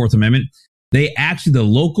for the Fourth Amendment. The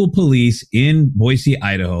local police in Boise,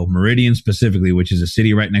 Idaho, Meridian specifically, which is a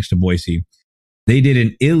city right next to Boise, they did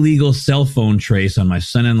an illegal cell phone trace on my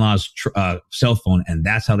son-in-law's cell phone, and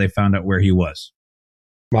that's how they found out where he was.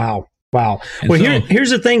 Wow. Well, here's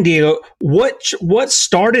the thing, Diego. What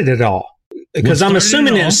started it all? Because I'm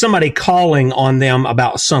assuming it was somebody calling on them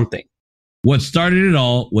about something. What started it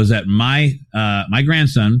all was that my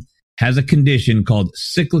grandson has a condition called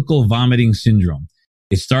cyclical vomiting syndrome.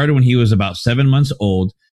 It started when he was about 7 months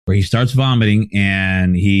old, where he starts vomiting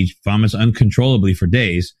and he vomits uncontrollably for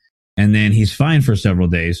days. And then he's fine for several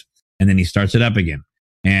days. And then he starts it up again.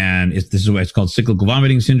 And this is why it's called cyclical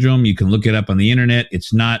vomiting syndrome. You can look it up on the internet.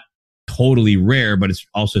 It's not totally rare, but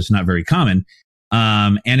it's not very common.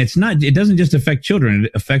 And it doesn't just affect children.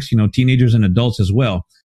 It affects, teenagers and adults as well.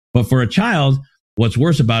 But for a child, what's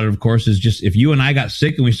worse about it, of course, is just if you and I got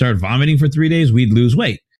sick and we started vomiting for 3 days, we'd lose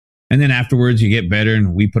weight. And then afterwards, you get better,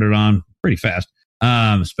 and we put it on pretty fast,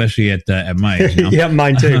 especially at my age. Yeah,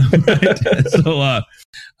 mine too.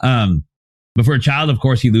 But for a child, of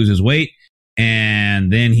course, he loses weight, and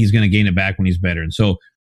then he's going to gain it back when he's better. And so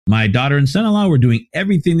my daughter and son-in-law were doing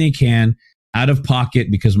everything they can out of pocket,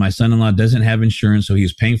 because my son-in-law doesn't have insurance, so he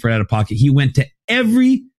was paying for it out of pocket. He went to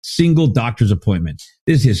every single doctor's appointment.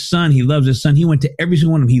 This is his son. He loves his son. He went to every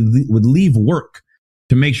single one of them. He would leave work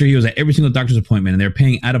to make sure he was at every single doctor's appointment, and they're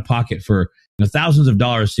paying out of pocket for thousands of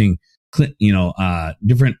dollars, seeing going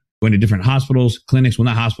to different hospitals, clinics. Well,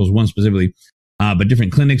 not hospitals, one specifically, but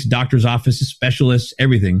different clinics, doctors' offices, specialists,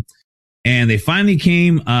 everything. And they finally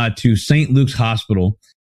came to St. Luke's Hospital,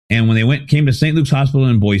 and when they came to St. Luke's Hospital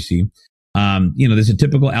in Boise, This is a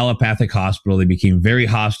typical allopathic hospital. They became very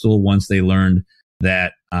hostile once they learned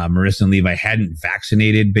that Marissa and Levi hadn't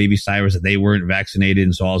vaccinated baby Cyrus, that they weren't vaccinated.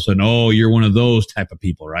 And so all of a sudden, oh, you're one of those type of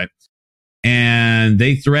people, right? And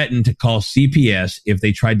they threatened to call CPS if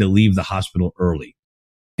they tried to leave the hospital early.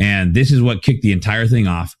 And this is what kicked the entire thing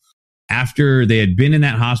off. After they had been in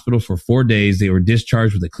that hospital for 4 days, they were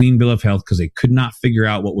discharged with a clean bill of health because they could not figure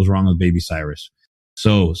out what was wrong with baby Cyrus.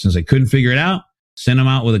 So since they couldn't figure it out, sent him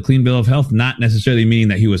out with a clean bill of health, not necessarily meaning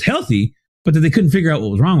that he was healthy, but that they couldn't figure out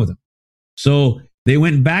what was wrong with him. So they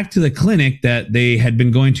went back to the clinic that they had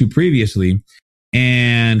been going to previously.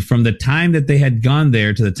 And from the time that they had gone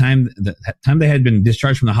there to the time they had been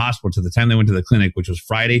discharged from the hospital to the time they went to the clinic, which was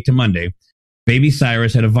Friday to Monday, baby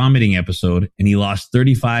Cyrus had a vomiting episode and he lost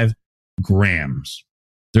 35 grams.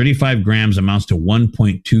 35 grams amounts to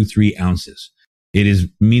 1.23 ounces. It is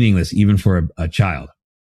meaningless even for a child.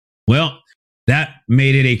 Well, that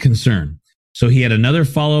made it a concern. So he had another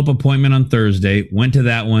follow-up appointment on Thursday, went to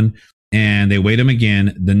that one, and they weighed him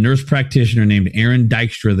again. The nurse practitioner named Aaron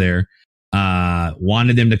Dykstra there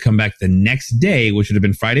wanted them to come back the next day, which would have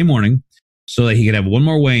been Friday morning, so that he could have one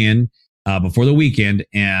more weigh-in before the weekend.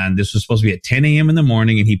 And this was supposed to be at 10 a.m. in the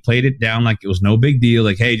morning, and he played it down like it was no big deal.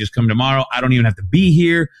 Like, hey, just come tomorrow. I don't even have to be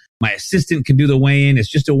here. My assistant can do the weigh-in.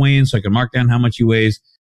 It's just a weigh-in, so I can mark down how much he weighs,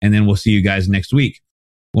 and then we'll see you guys next week.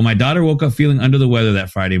 Well, my daughter woke up feeling under the weather that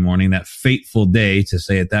Friday morning, that fateful day, to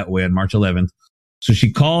say it that way, on March 11th. So she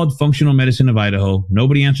called Functional Medicine of Idaho.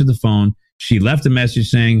 Nobody answered the phone. She left a message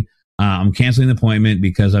saying, I'm canceling the appointment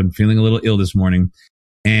because I'm feeling a little ill this morning.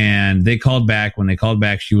 And they called back. When they called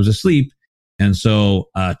back, she was asleep. And so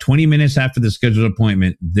 20 minutes after the scheduled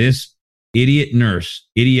appointment, this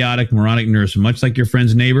idiotic, moronic nurse, much like your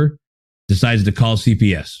friend's neighbor, decides to call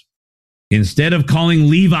CPS. Instead of calling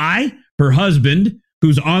Levi, her husband,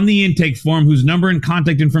 who's on the intake form, whose number and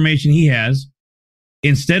contact information he has,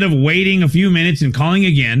 instead of waiting a few minutes and calling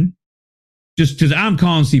again, just because I'm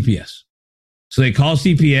calling CPS. So they call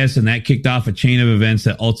CPS, and that kicked off a chain of events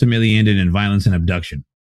that ultimately ended in violence and abduction.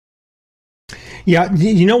 Yeah,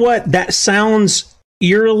 you know what? That sounds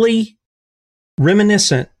eerily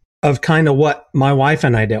reminiscent of kind of what my wife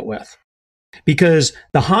and I dealt with. Because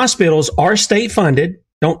the hospitals are state funded.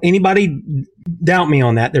 Don't anybody doubt me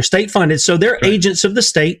on that. They're state funded, so they're agents of the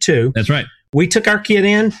state too. That's right. We took our kid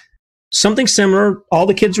in, something similar. All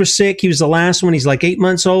the kids were sick. He was the last one. He's like 8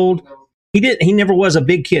 months old. He never was a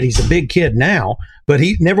big kid. He's a big kid now, but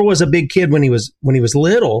he never was a big kid when he was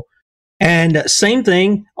little. And same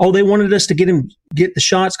thing. Oh, they wanted us to get the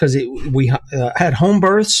shots because we had home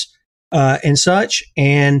births and such.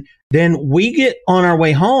 And then we get on our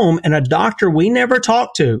way home, and a doctor we never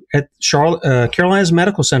talked to at Charlotte, Carolina's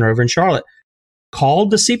Medical Center over in Charlotte,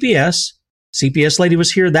 called the CPS. CPS lady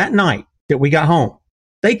was here that night that we got home.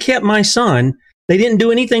 They kept my son. They didn't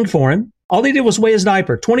do anything for him. All they did was weigh his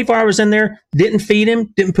diaper. 24 hours in there, didn't feed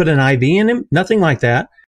him, didn't put an IV in him, nothing like that.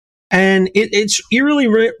 And it's eerily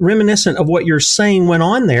reminiscent of what you're saying went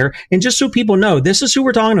on there. And just so people know, this is who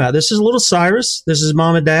we're talking about. This is little Cyrus. This is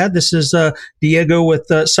mom and dad. This is Diego with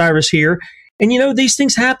Cyrus here. And, these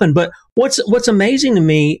things happen. But what's amazing to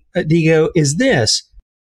me, Diego, is this.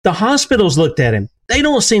 The hospitals looked at him. They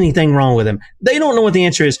don't see anything wrong with him. They don't know what the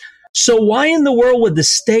answer is. So why in the world would the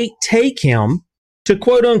state take him to,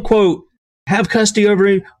 quote unquote, have custody over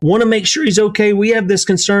him, want to make sure he's okay? We have this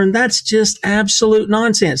concern. That's just absolute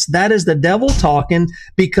nonsense. That is the devil talking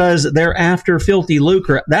because they're after filthy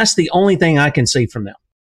lucre. That's the only thing I can see from them.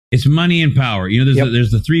 It's money and power.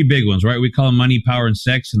 There's the three big ones, right? We call them money, power, and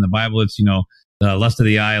sex. In the Bible, it's, the lust of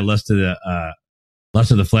the eye, lust of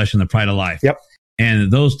the flesh, and the pride of life. Yep.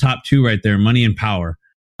 And those top two right there, money and power,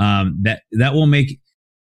 that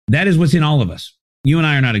is what's in all of us. You and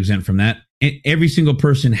I are not exempt from that. Every single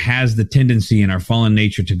person has the tendency in our fallen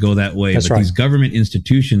nature to go that way. That's but right. These government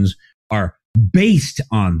institutions are based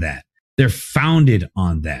on that. They're founded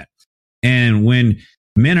on that. And when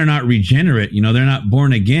men are not regenerate, they're not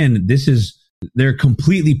born again, they're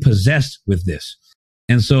completely possessed with this.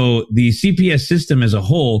 And so the CPS system as a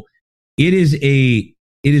whole, it is a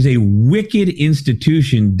wicked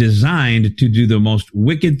institution designed to do the most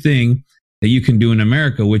wicked thing that you can do in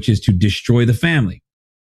America, which is to destroy the family.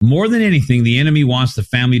 More than anything, the enemy wants the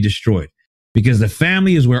family destroyed because the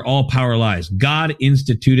family is where all power lies. God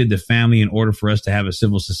instituted the family in order for us to have a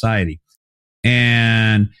civil society.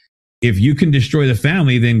 And if you can destroy the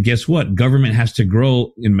family, then guess what? Government has to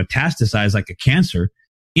grow and metastasize like a cancer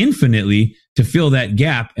infinitely to fill that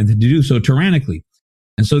gap and to do so tyrannically.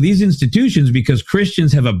 And so these institutions, because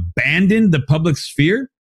Christians have abandoned the public sphere,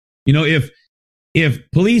 if if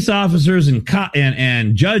police officers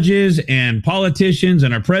and judges and politicians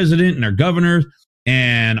and our president and our governors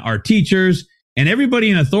and our teachers and everybody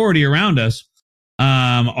in authority around us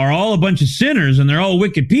are all a bunch of sinners and they're all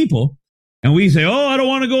wicked people, and we say, oh, I don't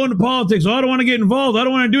want to go into politics, oh, I don't want to get involved, I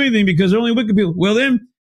don't want to do anything because they're only wicked people, well, then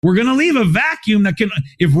we're going to leave a vacuum that can,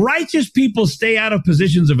 if righteous people stay out of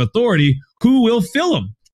positions of authority, who will fill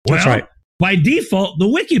them? Well, that's right. By default, the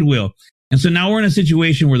wicked will. And so now we're in a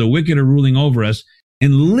situation where the wicked are ruling over us.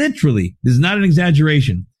 And literally, this is not an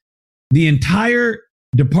exaggeration, the entire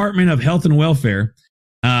Department of Health and Welfare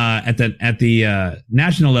at the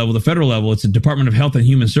national level, the federal level, it's the Department of Health and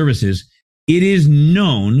Human Services. It is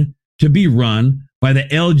known to be run by the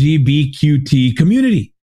LGBTQ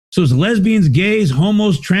community. So it's lesbians, gays,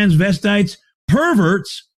 homos, transvestites,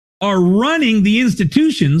 perverts are running the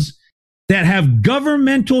institutions that have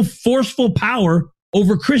governmental forceful power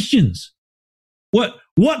over Christians.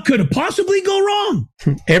 What could possibly go wrong?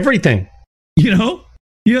 Everything. That's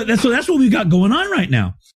what we've got going on right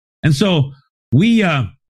now. And so we're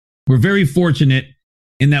very fortunate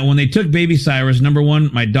in that when they took baby Cyrus, number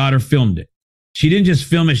one, my daughter filmed it. She didn't just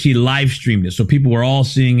film it, she live streamed it. So people were all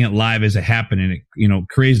seeing it live as it happened, and it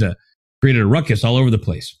created a ruckus all over the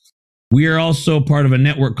place. We are also part of a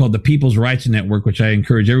network called the People's Rights Network, which I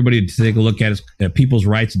encourage everybody to take a look at. It's at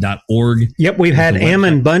peoplesrights.org. Yep, we've had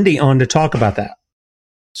Ammon Bundy on to talk about that.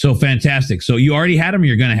 So fantastic. So you already had him, or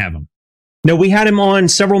you're going to have him? No, we had him on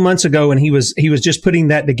several months ago, and he was just putting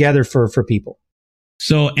that together for people.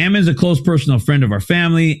 So Ammon's a close personal friend of our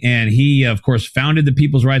family, and he, of course, founded the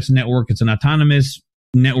People's Rights Network. It's an autonomous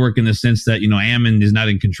network in the sense that, Ammon is not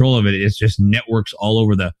in control of it. It's just networks all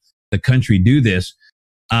over the country do this.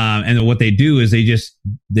 And what they do is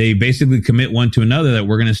they basically commit one to another that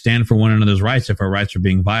we're going to stand for one another's rights if our rights are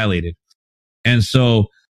being violated. And so,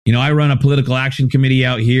 I run a political action committee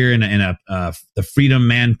out here and the Freedom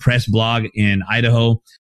Man Press blog in Idaho.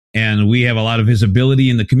 And we have a lot of visibility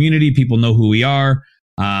in the community. People know who we are.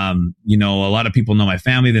 A lot of people know my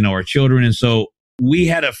family. They know our children. And so we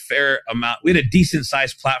had we had a decent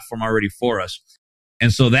sized platform already for us.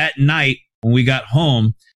 And so that night when we got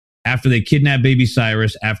home, after they kidnapped baby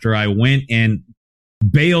Cyrus, after I went and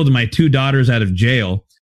bailed my two daughters out of jail,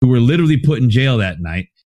 who were literally put in jail that night,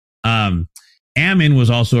 Ammon was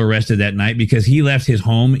also arrested that night because he left his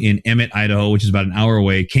home in Emmett, Idaho, which is about an hour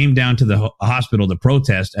away, came down to the hospital to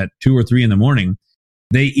protest at 2 or 3 in the morning.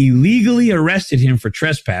 They illegally arrested him for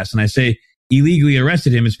trespass. And I say illegally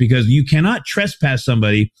arrested him, it's because you cannot trespass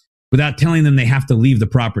somebody without telling them they have to leave the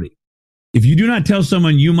property. If you do not tell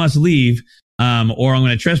someone you must leave, or I'm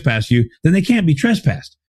going to trespass you, then they can't be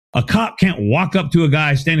trespassed. A cop can't walk up to a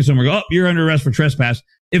guy standing somewhere and go, oh, you're under arrest for trespass.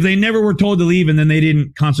 If they never were told to leave and then they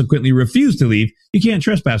didn't consequently refuse to leave, you can't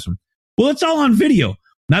trespass them. Well, it's all on video.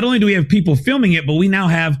 Not only do we have people filming it, but we now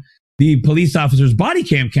have the police officers' body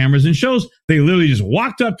cam cameras and shows they literally just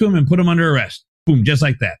walked up to him and put him under arrest. Boom, just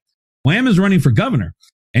like that. Well, Ammon's running for governor,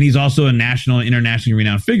 and he's also a national and internationally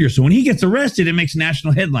renowned figure. So when he gets arrested, it makes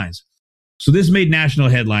national headlines. So this made national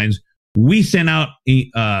headlines. We sent out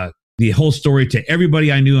the whole story to everybody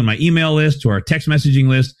I knew on my email list, to our text messaging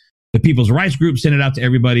list. The People's Rights Group sent it out to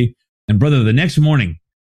everybody. And brother, the next morning,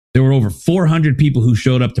 there were over 400 people who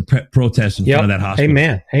showed up to protest in front of that hospital.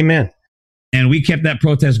 Amen. And we kept that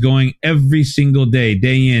protest going every single day,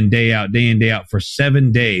 day in, day out for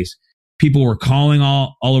 7 days. People were calling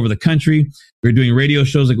all over the country. We were doing radio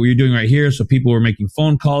shows like we're doing right here. So people were making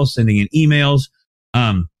phone calls, sending in emails.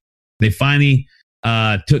 They finally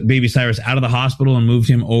took baby Cyrus out of the hospital and moved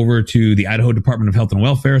him over to the Idaho Department of Health and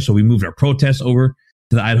Welfare. So we moved our protests over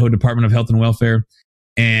to the Idaho Department of Health and Welfare.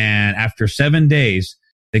 And after 7 days,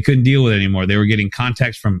 they couldn't deal with it anymore. They were getting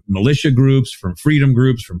contacts from militia groups, from freedom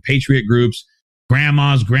groups, from patriot groups,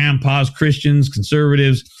 grandmas, grandpas, Christians,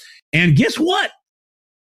 conservatives. And guess what?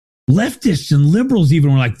 Leftists and liberals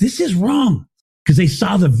even were like, this is wrong, because they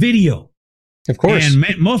saw the video. Of course. And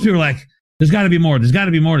most people were like, there's got to be more. There's got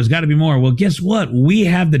to be more. There's got to be more. Well, guess what? We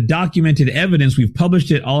have the documented evidence. We've published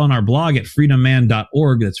it all on our blog at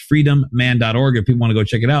freedomman.org. That's freedomman.org if people want to go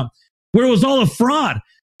check it out, where it was all a fraud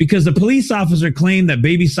because the police officer claimed that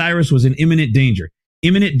baby Cyrus was in imminent danger.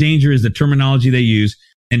 Imminent danger is the terminology they use.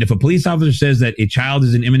 And if a police officer says that a child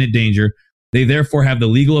is in imminent danger, they therefore have the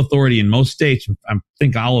legal authority in most states, I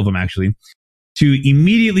think all of them actually, to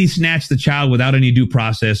immediately snatch the child without any due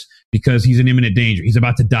process because he's in imminent danger. He's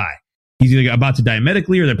about to die. He's either about to die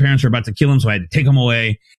medically or their parents are about to kill him, so I had to take him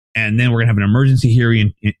away. And then we're going to have an emergency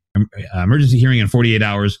hearing in 48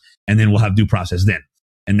 hours, and then we'll have due process then.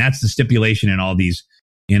 And that's the stipulation in all these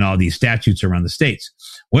statutes around the states.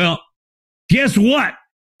 Well, guess what?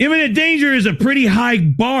 Imminent danger is a pretty high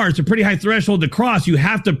bar. It's a pretty high threshold to cross. You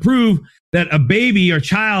have to prove that a baby or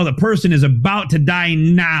child, a person is about to die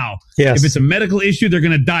now. Yes. If it's a medical issue, they're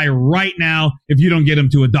going to die right now if you don't get them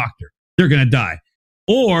to a doctor. They're going to die.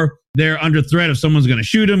 Or they're under threat if someone's going to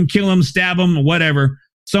shoot them, kill them, stab them, whatever.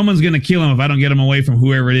 Someone's going to kill them if I don't get them away from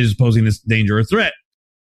whoever it is posing this danger or threat.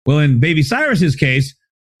 Well, in baby Cyrus's case,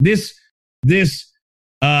 this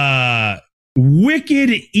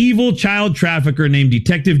wicked, evil child trafficker named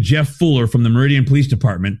Detective Jeff Fuller from the Meridian Police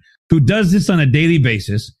Department, who does this on a daily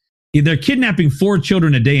basis. They're kidnapping 4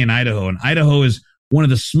 children a day in Idaho, and Idaho is one of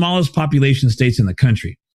the smallest population states in the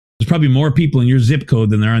country. There's probably more people in your zip code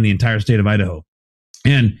than there are in the entire state of Idaho.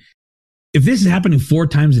 And if this is happening 4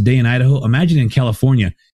 times a day in Idaho, imagine in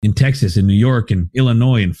California, in Texas, in New York, in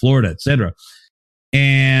Illinois, in Florida, etc.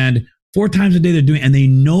 And 4 times a day they're doing it, and they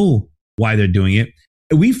know why they're doing it.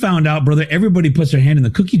 We found out, brother, everybody puts their hand in the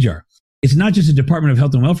cookie jar. It's not just the Department of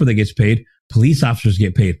Health and Welfare that gets paid. Police officers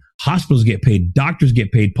get paid. Hospitals get paid. Doctors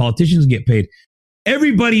get paid. Politicians get paid.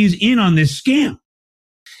 Everybody is in on this scam.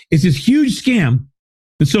 It's this huge scam.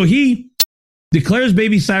 And so he declares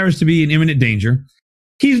baby Cyrus to be in imminent danger.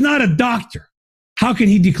 He's not a doctor. How can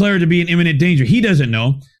he declare to be in imminent danger? He doesn't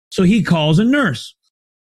know. So he calls a nurse.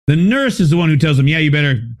 The nurse is the one who tells him, yeah, you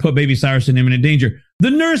better put baby Cyrus in imminent danger.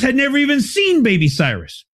 The nurse had never even seen baby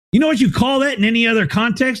Cyrus. You know what you call that in any other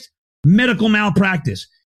context? Medical malpractice.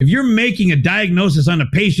 If you're making a diagnosis on a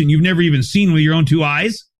patient you've never even seen with your own 2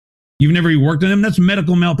 eyes, you've never even worked on them, that's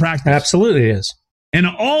medical malpractice. Absolutely is. And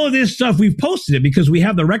all of this stuff, we've posted it because we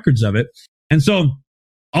have the records of it. And so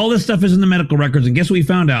all this stuff is in the medical records. And guess what we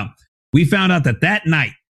found out? We found out that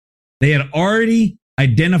night they had already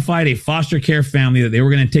identified a foster care family that they were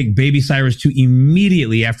going to take baby Cyrus to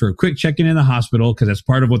immediately after a quick check-in in the hospital, because that's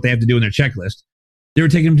part of what they have to do in their checklist. They were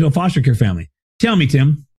taking him to a foster care family. Tell me,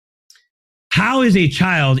 Tim, how is a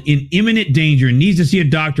child in imminent danger, needs to see a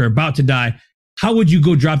doctor, about to die? How would you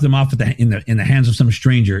go drop them off in the hands of some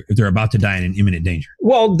stranger if they're about to die and in imminent danger?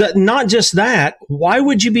 Well, not just that. Why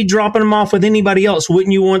would you be dropping them off with anybody else?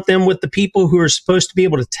 Wouldn't you want them with the people who are supposed to be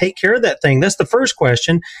able to take care of that thing? That's the first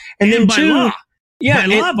question. And then by law. Yeah,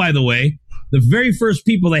 by law, by the way, the very first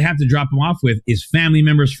people they have to drop them off with is family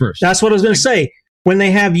members first. That's what I was going to say. When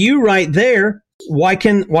they have you right there, why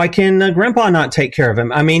can grandpa not take care of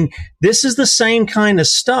him? I mean, this is the same kind of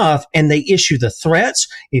stuff, and they issue the threats.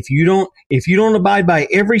 If you don't abide by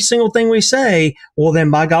every single thing we say, well,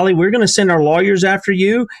 then by golly, we're going to send our lawyers after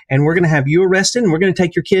you, and we're going to have you arrested, and we're going to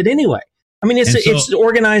take your kid anyway. I mean, it's an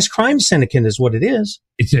organized crime syndicate is what it is.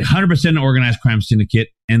 It's 100% an organized crime syndicate,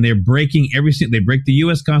 and they're breaking they break the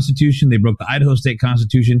U.S. Constitution. They broke the Idaho State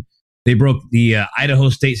Constitution. They broke the Idaho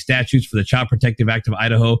State statutes for the Child Protective Act of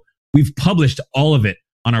Idaho. We've published all of it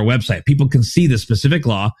on our website. People can see the specific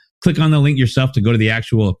law. Click on the link yourself to go to the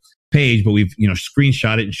actual page, but we've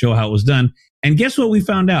screenshot it and show how it was done. And guess what we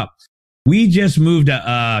found out? We just moved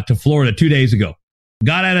to Florida 2 days ago.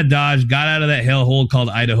 Got out of Dodge, got out of that hellhole called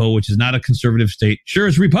Idaho, which is not a conservative state. Sure,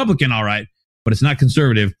 it's Republican, all right, but it's not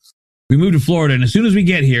conservative. We moved to Florida, and as soon as we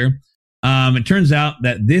get here, it turns out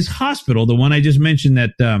that this hospital, the one I just mentioned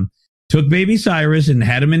that took baby Cyrus and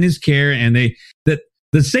had him in his care, and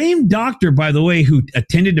the same doctor, by the way, who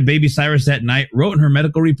attended to baby Cyrus that night, wrote in her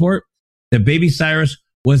medical report that baby Cyrus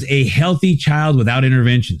was a healthy child without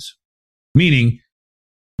interventions. Meaning,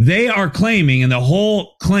 they are claiming, and the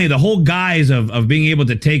whole guise of being able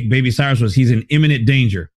to take baby Cyrus was he's in imminent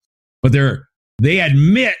danger. But they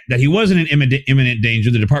admit that he wasn't in imminent danger,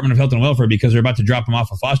 the Department of Health and Welfare, because they're about to drop him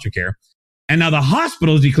off of foster care. And now the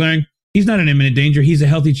hospital is declaring he's not in imminent danger. He's a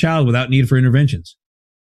healthy child without need for interventions.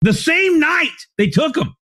 The same night they took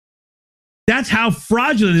him. That's how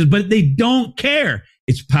fraudulent it is, but they don't care.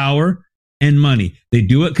 It's power and money. They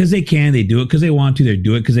do it because they can. They do it because they want to. They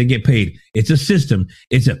do it because they get paid. It's a system.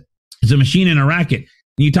 It's a machine and a racket.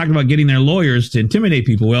 And you talked about getting their lawyers to intimidate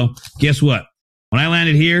people. Well, guess what? When I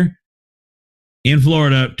landed here in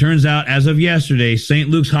Florida, turns out as of yesterday, St.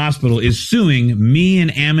 Luke's Hospital is suing me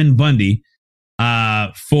and Ammon Bundy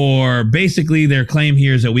for basically their claim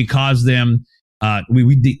here is that we caused them,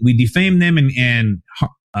 we defamed them and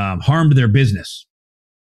harmed their business.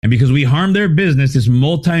 And because we harmed their business, this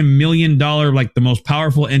multi-million-dollar, like the most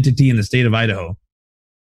powerful entity in the state of Idaho,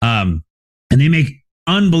 and they make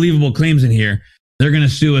unbelievable claims in here, they're going to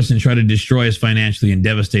sue us and try to destroy us financially and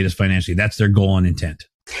devastate us financially. That's their goal and intent.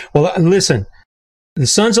 Well, listen, the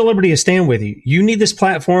Sons of Liberty stand with you. You need this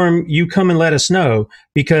platform. You come and let us know,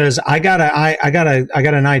 because I got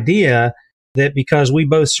an idea that because we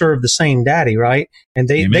both serve the same daddy, right? And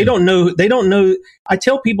they don't know. I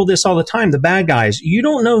tell people this all the time, the bad guys, you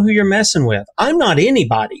don't know who you're messing with. I'm not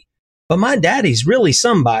anybody, but my daddy's really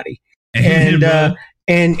somebody. And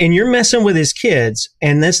and you're messing with his kids,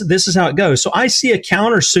 and this is how it goes. So I see a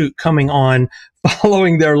countersuit coming on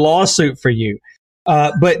following their lawsuit for you.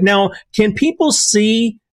 But now, can people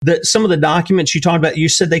see some of the documents you talked about? You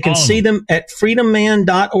said they can see them at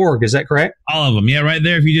freedomman.org. Is that correct? All of them. Yeah, right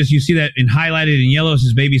there. If you see that highlighted in yellow, it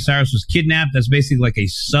says Baby Cyrus was kidnapped. That's basically like a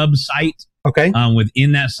sub-site. Okay.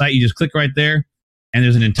 Within that site, you just click right there, and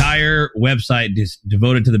there's an entire website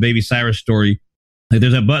devoted to the Baby Cyrus story. Like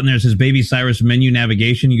there's a button there that says Baby Cyrus menu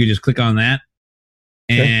navigation. You can just click on that,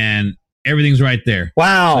 and everything's right there.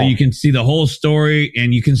 Wow. So you can see the whole story,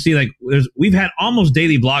 and you can see we've had almost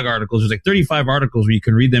daily blog articles. There's like 35 articles where you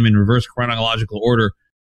can read them in reverse chronological order.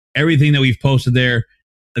 Everything that we've posted there,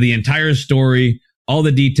 the entire story, all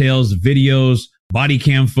the details, videos, body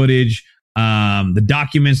cam footage, the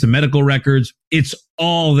documents, the medical records, it's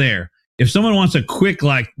all there. If someone wants a quick,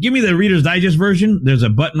 give me the Reader's Digest version, there's a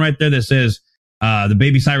button right there that says the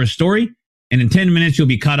Baby Cyrus story. And in 10 minutes, you'll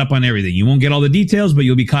be caught up on everything. You won't get all the details, but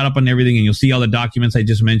you'll be caught up on everything, and you'll see all the documents I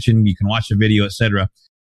just mentioned. You can watch the video, etc.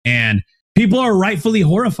 And people are rightfully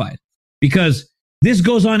horrified because this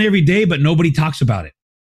goes on every day, but nobody talks about it.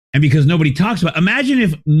 And because nobody talks about it, imagine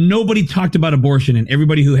if nobody talked about abortion and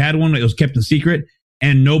everybody who had one, it was kept in secret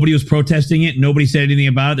and nobody was protesting it. Nobody said anything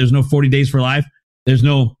about it. There's no 40 Days for Life. There's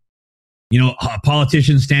no,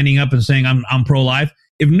 politicians standing up and saying, I'm pro-life.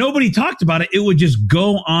 If nobody talked about it, it would just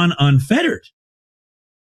go on unfettered.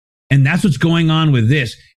 And that's what's going on with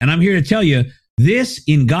this. And I'm here to tell you, this,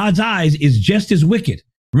 in God's eyes, is just as wicked.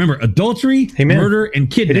 Remember, adultery, murder,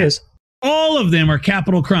 and kidnapping. It is. All of them are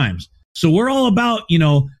capital crimes. So we're all about,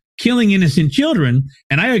 killing innocent children.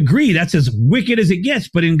 And I agree, that's as wicked as it gets.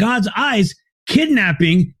 But in God's eyes,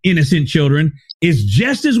 kidnapping innocent children is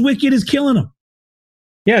just as wicked as killing them.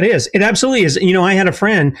 Yeah, it is. It absolutely is. I had a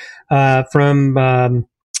friend from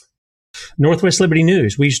Northwest Liberty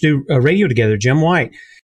News. We used to do a radio together, Jim White.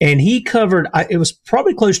 And he covered, it was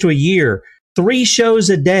probably close to a year, 3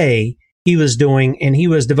 shows a day he was doing, and he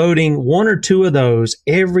was devoting 1 or 2 of those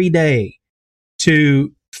every day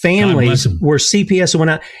to families where CPS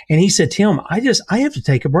went out. And he said, Tim, I have to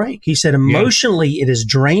take a break. He said, emotionally, it is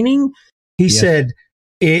draining. He said,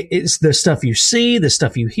 it's the stuff you see, the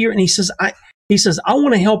stuff you hear. And he says, I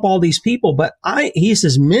want to help all these people, but he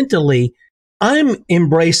says, mentally, I'm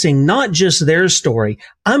embracing not just their story.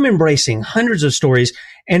 I'm embracing hundreds of stories,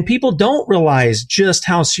 and people don't realize just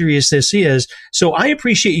how serious this is. So I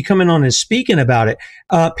appreciate you coming on and speaking about it.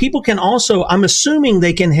 People can also, I'm assuming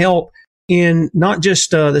they can help in not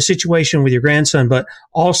just the situation with your grandson, but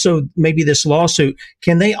also maybe this lawsuit.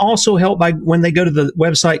 Can they also help by when they go to the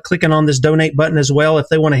website, clicking on this donate button as well, if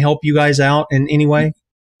they want to help you guys out in any way?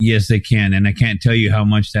 Yes, they can. And I can't tell you how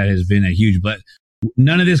much that has been a huge blessing.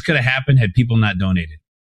 None of this could have happened had people not donated.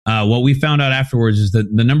 What we found out afterwards is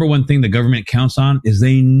that the number one thing the government counts on is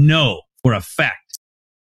they know for a fact,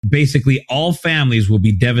 basically all families will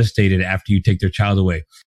be devastated after you take their child away,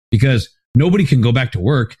 because nobody can go back to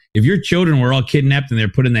work. If your children were all kidnapped and they're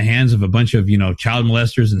put in the hands of a bunch of, child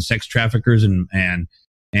molesters and sex traffickers and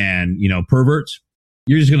perverts,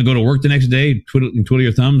 you're just going to go to work the next day, twiddle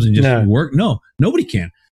your thumbs and just work? No, nobody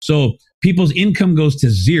can. So people's income goes to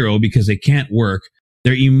zero because they can't work.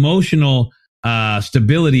 Their emotional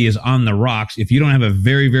stability is on the rocks. If you don't have a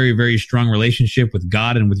very, very, very strong relationship with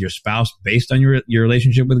God and with your spouse based on your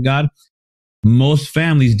relationship with God, most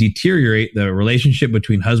families deteriorate. The relationship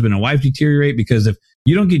between husband and wife deteriorate because if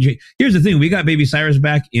you don't get... Here's the thing. We got Baby Cyrus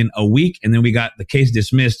back in a week, and then we got the case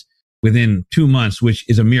dismissed within 2 months, which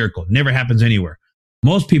is a miracle. Never happens anywhere.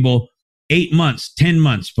 Most people, 8 months, 10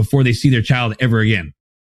 months before they see their child ever again.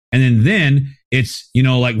 And then it's,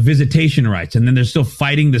 like visitation rights. And then they're still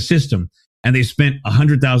fighting the system. And they spent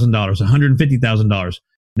 $100,000, $150,000.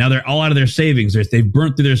 Now they're all out of their savings. They've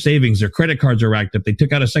burnt through their savings. Their credit cards are racked up. They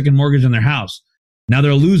took out a second mortgage on their house. Now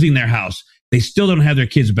they're losing their house. They still don't have their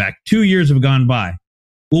kids back. 2 years have gone by.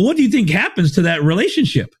 Well, what do you think happens to that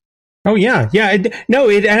relationship? Oh yeah.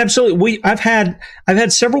 It absolutely. I've had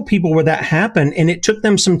several people where that happened, and it took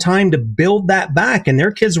them some time to build that back, and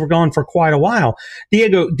their kids were gone for quite a while.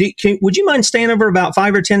 Diego, would you mind staying over about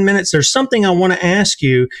 5 or 10 minutes? There's something I want to ask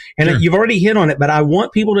you, and Sure. You've already hit on it, but I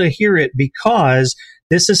want people to hear it because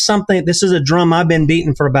this is a drum I've been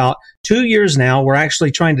beating for about 2 years now. We're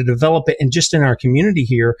actually trying to develop it just in our community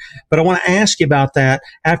here. But I want to ask you about that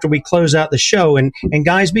after we close out the show. And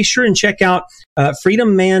guys, be sure and check out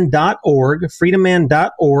freedomman.org,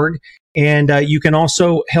 freedomman.org. And you can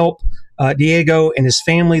also help Diego and his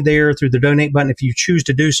family there through the donate button. If you choose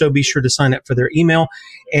to do so, be sure to sign up for their email.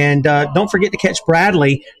 And don't forget to catch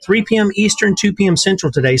Bradley, 3 p.m. Eastern, 2 p.m.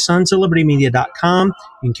 Central today, sonsoflibertymedia.com.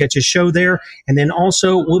 You can catch his show there. And then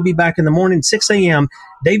also, we'll be back in the morning, 6 a.m.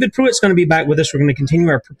 David Pruitt's going to be back with us. We're going to continue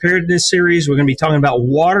our preparedness series. We're going to be talking about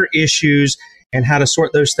water issues and how to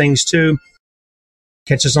sort those things too.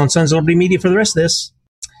 Catch us on Sons of Liberty Media for the rest of this.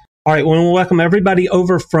 All right, well, we'll welcome everybody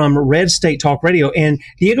over from Red State Talk Radio. And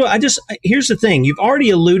Diego, here's the thing. You've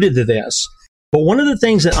already alluded to this, but one of the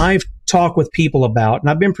things that I've talked with people about, and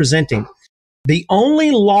I've been presenting, the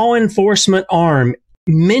only law enforcement arm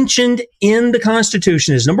mentioned in the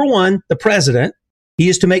Constitution is, number one, the president. He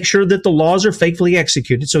is to make sure that the laws are faithfully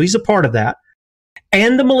executed, so he's a part of that.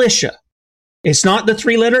 And the militia. It's not the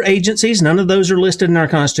three-letter agencies. None of those are listed in our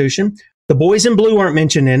Constitution. The boys in blue aren't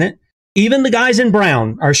mentioned in it. Even the guys in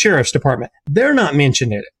brown, our sheriff's department, they're not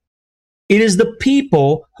mentioned in it. It is the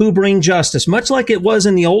people who bring justice, much like it was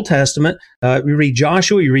in the Old Testament. You read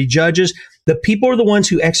Joshua, you read Judges. The people are the ones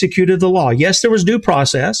who executed the law. Yes, there was due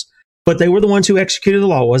process, but they were the ones who executed the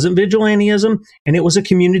law. It wasn't vigilantism, and it was a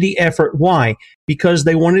community effort. Why? Because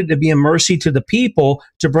they wanted to be a mercy to the people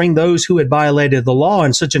to bring those who had violated the law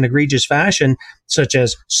in such an egregious fashion, such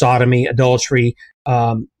as sodomy, adultery,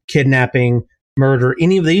 kidnapping, murder,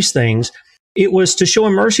 any of these things. It was to show a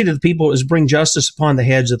mercy to the people. It was bring justice upon the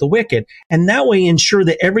heads of the wicked. And that way ensure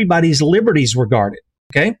that everybody's liberties were guarded.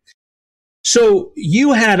 Okay? So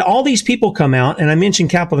you had all these people come out, and I mentioned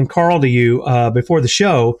Captain Carl to you before the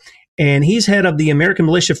show, and he's head of the American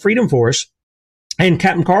Militia Freedom Force. And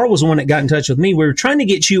Captain Carl was the one that got in touch with me. We were trying to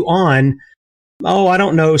get you on, I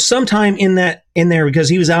don't know, sometime in there because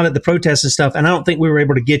he was out at the protests and stuff, and I don't think we were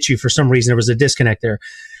able to get you for some reason. There was a disconnect there.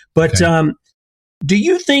 But okay. Do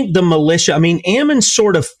you think the militia, Ammon's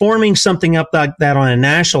sort of forming something up like that on a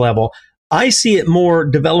national level. I see it more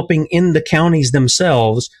developing in the counties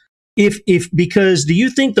themselves. Because do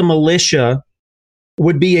you think the militia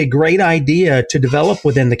would be a great idea to develop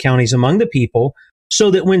within the counties among the people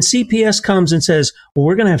so that when CPS comes and says, well,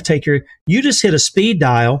 we're going to have to take you just hit a speed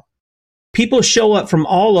dial. People show up from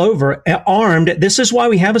all over armed. This is why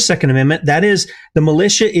we have a Second Amendment. That is, the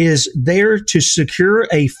militia is there to secure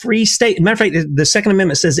a free state. Matter of fact, the Second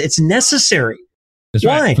Amendment says it's necessary. That's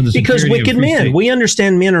why? Right, because wicked men. State. We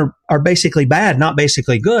understand men are basically bad, not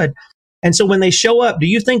basically good. And so when they show up, do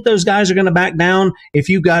you think those guys are going to back down if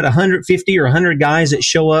you got 150 or 100 guys that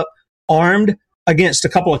show up armed against a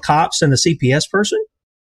couple of cops and the CPS person?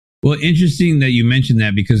 Well, interesting that you mentioned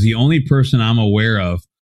that, because the only person I'm aware of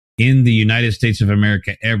in the United States of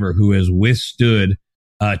America ever who has withstood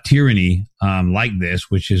tyranny like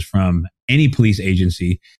this, which is from any police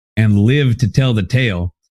agency, and lived to tell the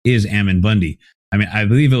tale, is Ammon Bundy. I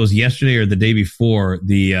believe it was yesterday or the day before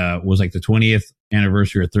was like the 20th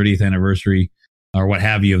anniversary or 30th anniversary or what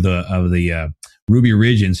have you of the Ruby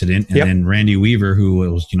Ridge incident. And then Randy Weaver, who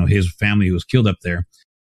was, his family who was killed up there,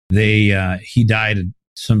 he died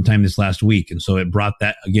sometime this last week. And so it brought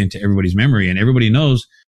that again to everybody's memory, and everybody knows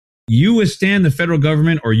you withstand the federal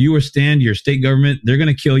government or you withstand your state government, they're going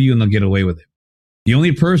to kill you and they'll get away with it. The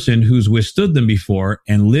only person who's withstood them before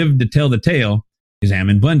and lived to tell the tale is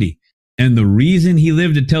Ammon Bundy. And the reason he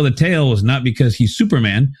lived to tell the tale was not because he's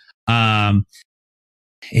Superman.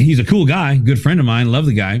 He's a cool guy, good friend of mine, love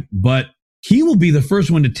the guy, but he will be the first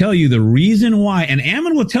one to tell you the reason why. And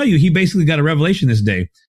Ammon will tell you he basically got a revelation this day.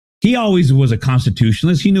 He always was a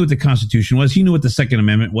constitutionalist. He knew what the Constitution was. He knew what the Second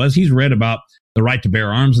Amendment was. He's read about the right to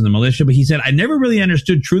bear arms and the militia, but he said, I never really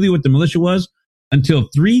understood truly what the militia was until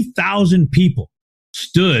 3,000 people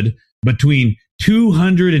stood between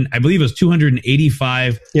 200 and I believe it was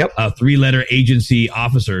 285 three-letter agency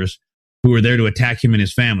officers who were there to attack him and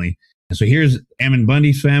his family. And so here's Ammon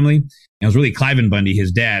Bundy's family. And it was really Cliven Bundy,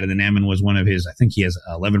 his dad, and then Ammon was one of his, I think he has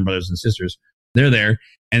 11 brothers and sisters. They're there.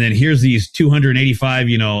 And then here's these 285,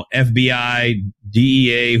 FBI,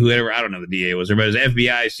 DEA, whoever, I don't know who the DEA was there, but it was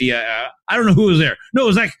FBI, CIA, I don't know who was there. No,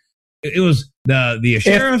 it was the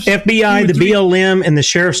sheriffs. FBI, the BLM, and the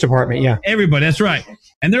sheriff's department, yeah. Everybody, that's right.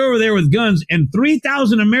 And they're over there with guns, and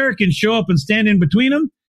 3,000 Americans show up and stand in between them.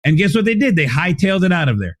 And guess what they did? They hightailed it out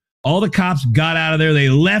of there. All the cops got out of there. They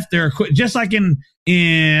left their equipment, just like in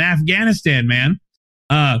Afghanistan, man.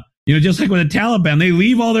 Just like with the Taliban, they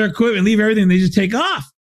leave all their equipment, leave everything, they just take off.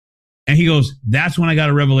 And he goes, that's when I got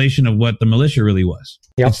a revelation of what the militia really was.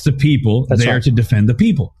 Yep. It's the people there to defend the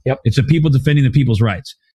people. Yep. It's the people defending the people's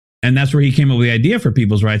rights. And that's where he came up with the idea for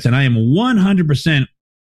people's rights. And I am 100%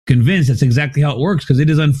 convinced that's exactly how it works, because it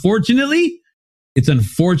is unfortunately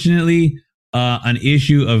an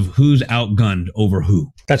issue of who's outgunned over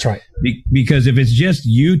who. That's right. Because if it's just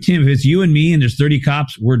you, Tim, if it's you and me and there's 30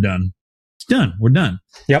 cops, we're done. It's done. We're done.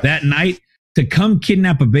 Yep. That night, to come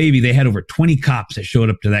kidnap a baby, they had over 20 cops that showed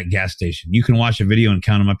up to that gas station. You can watch a video and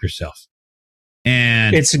count them up yourself.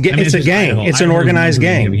 And it's a gang. It's an organized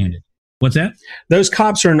gang. What's that? Those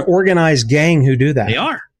cops are an organized gang who do that. They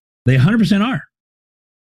are. They 100% are.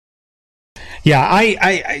 Yeah,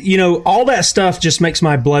 I all that stuff just makes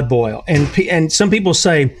my blood boil. And some people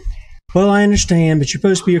say, well, I understand, but you're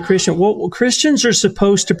supposed to be a Christian. Well, Christians are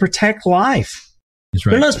supposed to protect life. That's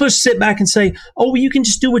right. They're not supposed to sit back and say, oh, well, you can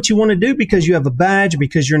just do what you want to do because you have a badge, or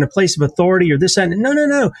because you're in a place of authority, or this, that.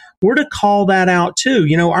 No. We're to call that out too.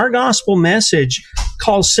 Our gospel message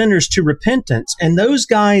calls sinners to repentance. And those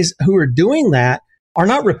guys who are doing that are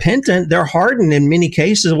not repentant. They're hardened in many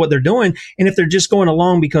cases of what they're doing. And if they're just going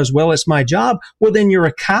along because, well, it's my job, well, then you're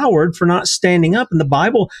a coward for not standing up. And the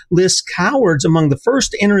Bible lists cowards among the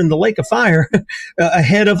first to enter in the lake of fire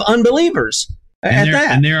ahead of unbelievers.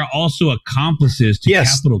 And they're also accomplices to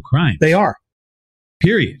capital crime. They are.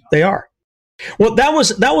 Period. They are. Well, that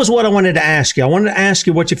was what I wanted to ask you. I wanted to ask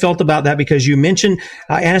you what you felt about that, because you mentioned,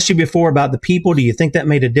 I asked you before about the people. Do you think that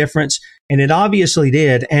made a difference? And it obviously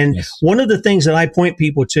did. And one of the things that I point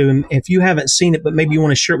people to, and if you haven't seen it, but maybe you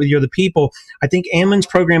want to share it with your other people, I think Ammon's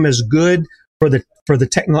program is good for the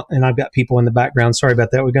techno. And I've got people in the background. Sorry about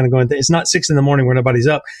that. We're going to go into, it's not 6 a.m. where nobody's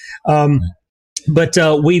up. But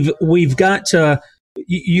we've got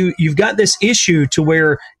you've got this issue to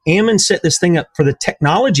where Ammon set this thing up for the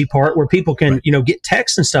technology part where people can get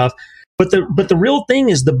text and stuff. But the real thing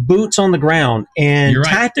is the boots on the ground, and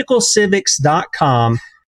tacticalcivics.com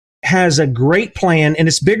has a great plan, and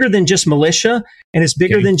it's bigger than just militia, and it's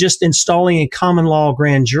bigger than just installing a common law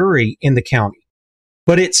grand jury in the county.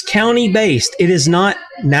 But it's county based. It is not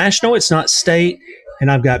national. It's not state. And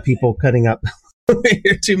I've got people cutting up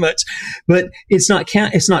here too much, but it's not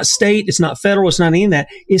state, it's not federal, it's not any of that.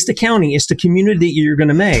 It's the county, it's the community that you're going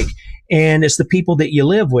to make, and it's the people that you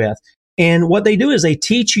live with. And what they do is they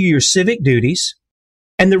teach you your civic duties.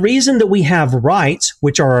 And the reason that we have rights,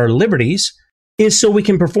 which are our liberties, is so we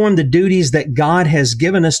can perform the duties that God has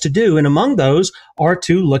given us to do. And among those are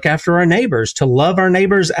to look after our neighbors, to love our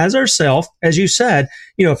neighbors as ourselves. As you said,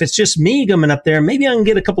 if it's just me coming up there, maybe I can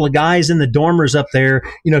get a couple of guys in the dormers up there,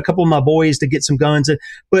 a couple of my boys to get some guns.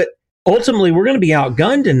 But ultimately, we're going to be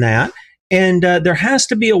outgunned in that. And there has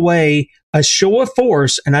to be a way, a show of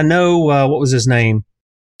force. And I know, what was his name?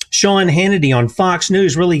 Sean Hannity on Fox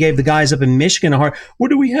News really gave the guys up in Michigan a hard, well,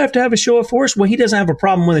 do we have to have a show of force? Well, he doesn't have a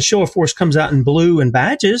problem when the show of force comes out in blue and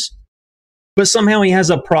badges, but somehow he has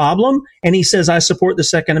a problem and he says, I support the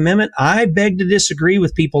Second Amendment. I beg to disagree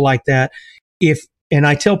with people like that. And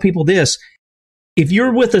I tell people this, if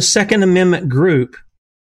you're with a Second Amendment group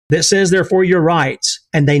that says they're for your rights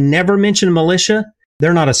and they never mention militia,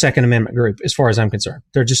 they're not a Second Amendment group as far as I'm concerned.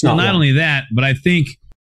 They're just not. Well, not only that, but I think,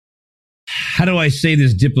 how do I say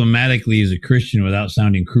this diplomatically as a Christian without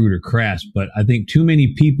sounding crude or crass? But I think too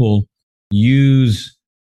many people use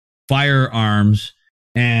firearms.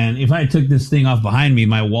 And if I took this thing off behind me,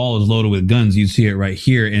 my wall is loaded with guns. You'd see it right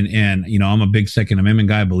here. And I'm a big Second Amendment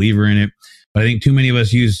guy, believer in it. But I think too many of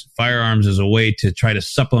us use firearms as a way to try to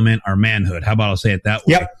supplement our manhood. How about I'll say it that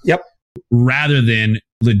way? Yep. Rather than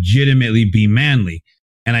legitimately be manly.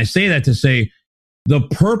 And I say that to say, the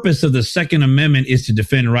purpose of the Second Amendment is to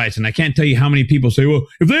defend rights. And I can't tell you how many people say, well,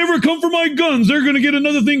 if they ever come for my guns, they're going to get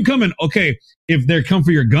another thing coming. Okay, if they come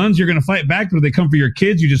for your guns, you're going to fight back. But if they come for your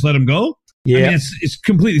kids, you just let them go? Yeah. I mean, it's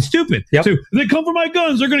completely stupid. Yep. So if they come for my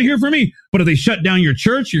guns, they're going to hear from me. But if they shut down your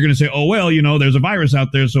church, you're going to say, oh, well, there's a virus out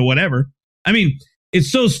there, so whatever. I mean,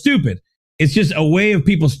 it's so stupid. It's just a way of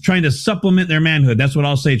people trying to supplement their manhood. That's what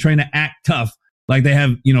I'll say, trying to act tough. Like they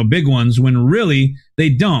have, big ones, when really they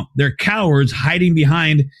don't. They're cowards hiding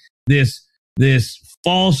behind this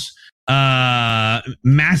false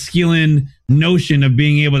masculine notion of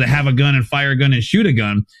being able to have a gun and fire a gun and shoot a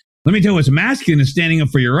gun. Let me tell you what's masculine is standing up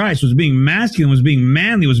for your rights. What's being masculine, was being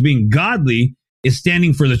manly, was being godly, is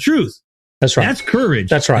standing for the truth. That's right. That's courage.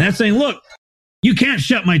 That's right. And that's saying, look, you can't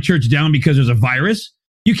shut my church down because there's a virus.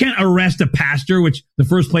 You can't arrest a pastor, which the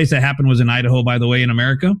first place that happened was in Idaho, by the way, in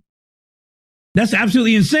America. That's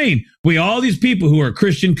absolutely insane. All these people who are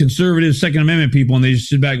Christian, conservative, Second Amendment people, and they just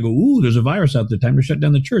sit back and go, ooh, there's a virus out there. Time to shut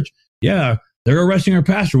down the church. Yeah, they're arresting our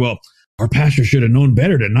pastor. Well, our pastor should have known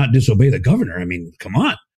better to not disobey the governor. I mean, come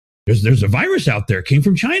on. There's a virus out there. It came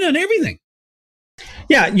from China and everything.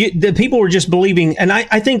 Yeah, the people were just believing. And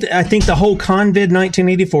I think the whole COVID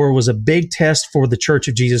 1984 was a big test for the Church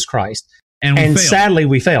of Jesus Christ. And sadly,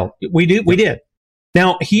 we failed. We did.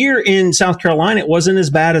 Now, here in South Carolina, it wasn't as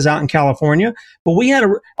bad as out in California, but we had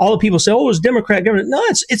all the people say, oh, it was Democrat government. No,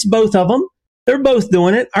 it's both of them. They're both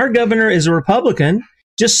doing it. Our governor is a Republican.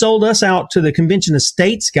 just sold us out to the Convention of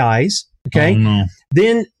States guys. Okay. Oh, no.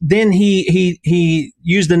 Then he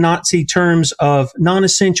used the Nazi terms of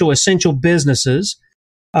non-essential, essential businesses.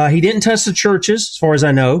 He didn't touch the churches, as far as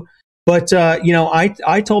I know. But,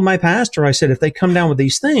 I told my pastor, I said, if they come down with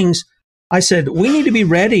these things, I said, we need to be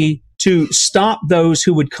ready to stop those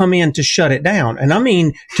who would come in to shut it down. And I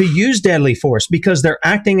mean, to use deadly force, because they're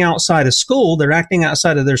acting outside of school. They're acting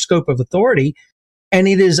outside of their scope of authority. And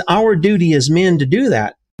it is our duty as men to do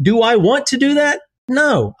that. Do I want to do that?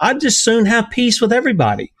 No, I'd just soon have peace with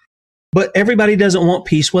everybody. But everybody doesn't want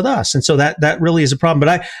peace with us. And so that really is a problem.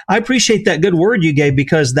 But I appreciate that good word you gave,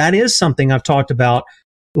 because that is something I've talked about.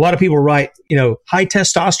 A lot of people write, high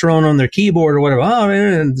testosterone on their keyboard or whatever,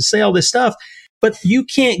 and say all this stuff. But you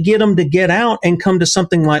can't get them to get out and come to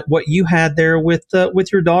something like what you had there with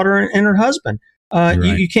your daughter and her husband.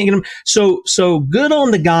 Right. You can't get them. So good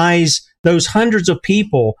on the guys, those hundreds of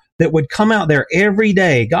people that would come out there every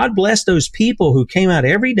day. God bless those people who came out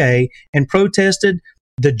every day and protested,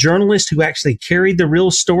 the journalists who actually carried the real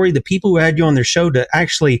story, the people who had you on their show to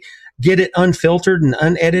actually get it unfiltered and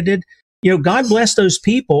unedited. God bless those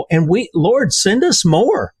people. And Lord, send us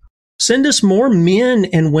more. Send us more men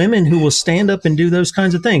and women who will stand up and do those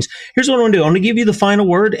kinds of things. Here's what I want to do. I'm going to give you the final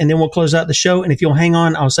word, and then we'll close out the show. And if you'll hang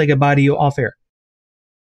on, I'll say goodbye to you off air.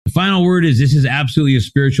 The final word is, this is absolutely a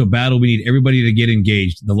spiritual battle. We need everybody to get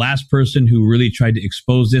engaged. The last person who really tried to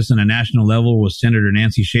expose this on a national level was Senator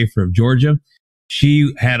Nancy Schaefer of Georgia.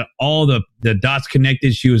 She had all the dots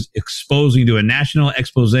connected. She was exposing to a national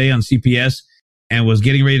expose on CPS and was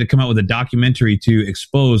getting ready to come out with a documentary to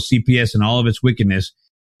expose CPS and all of its wickedness.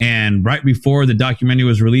 And right before the documentary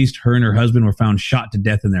was released, her and her husband were found shot to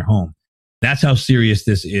death in their home. That's how serious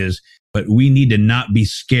this is. But we need to not be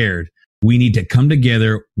scared. We need to come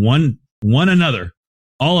together, one another,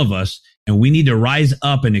 all of us, and we need to rise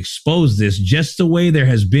up and expose this, just the way there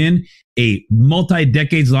has been a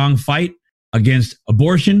multi-decades long fight against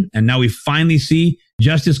abortion. And now we finally see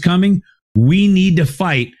justice coming. We need to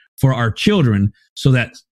fight for our children so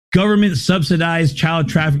that government subsidized child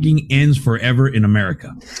trafficking ends forever in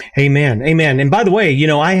America. Amen. Amen. And by the way,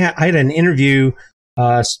 I had an interview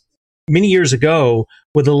many years ago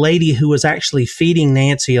with a lady who was actually feeding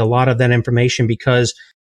Nancy a lot of that information, because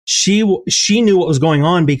she knew what was going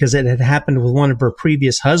on, because it had happened with one of her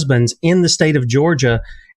previous husbands in the state of Georgia,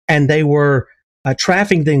 and they were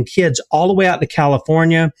trafficking kids all the way out to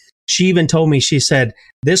California. She even told me, she said,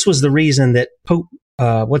 this was the reason that Pope,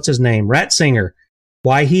 what's his name, Ratzinger,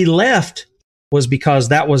 why he left was because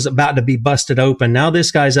that was about to be busted open. Now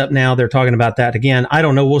this guy's up now. They're talking about that again. I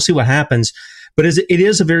don't know. We'll see what happens. But it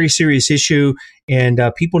is a very serious issue, and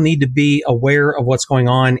people need to be aware of what's going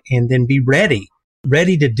on and then be ready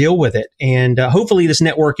to deal with it. And hopefully this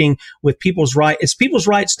networking with People's Rights, it's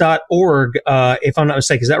peoplesrights.org, if I'm not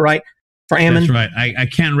mistaken. Is that right? For Ammon? That's right. I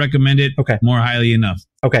can't recommend it more highly enough.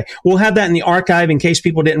 Okay. We'll have that in the archive in case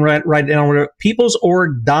people didn't write it down.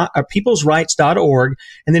 peoplesrights.org.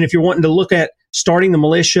 And then if you're wanting to look at starting the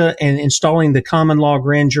militia and installing the common law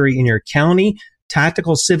grand jury in your county,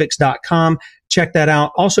 tacticalcivics.com. Check that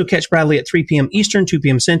out. Also catch Bradley at 3 p.m. Eastern, 2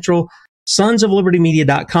 p.m. Central,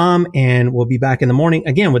 sonsoflibertymedia.com. And we'll be back in the morning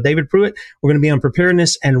again with David Pruitt. We're going to be on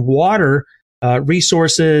preparedness and water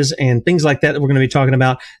resources and things like that we're going to be talking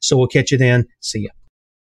about. So we'll catch you then. See ya.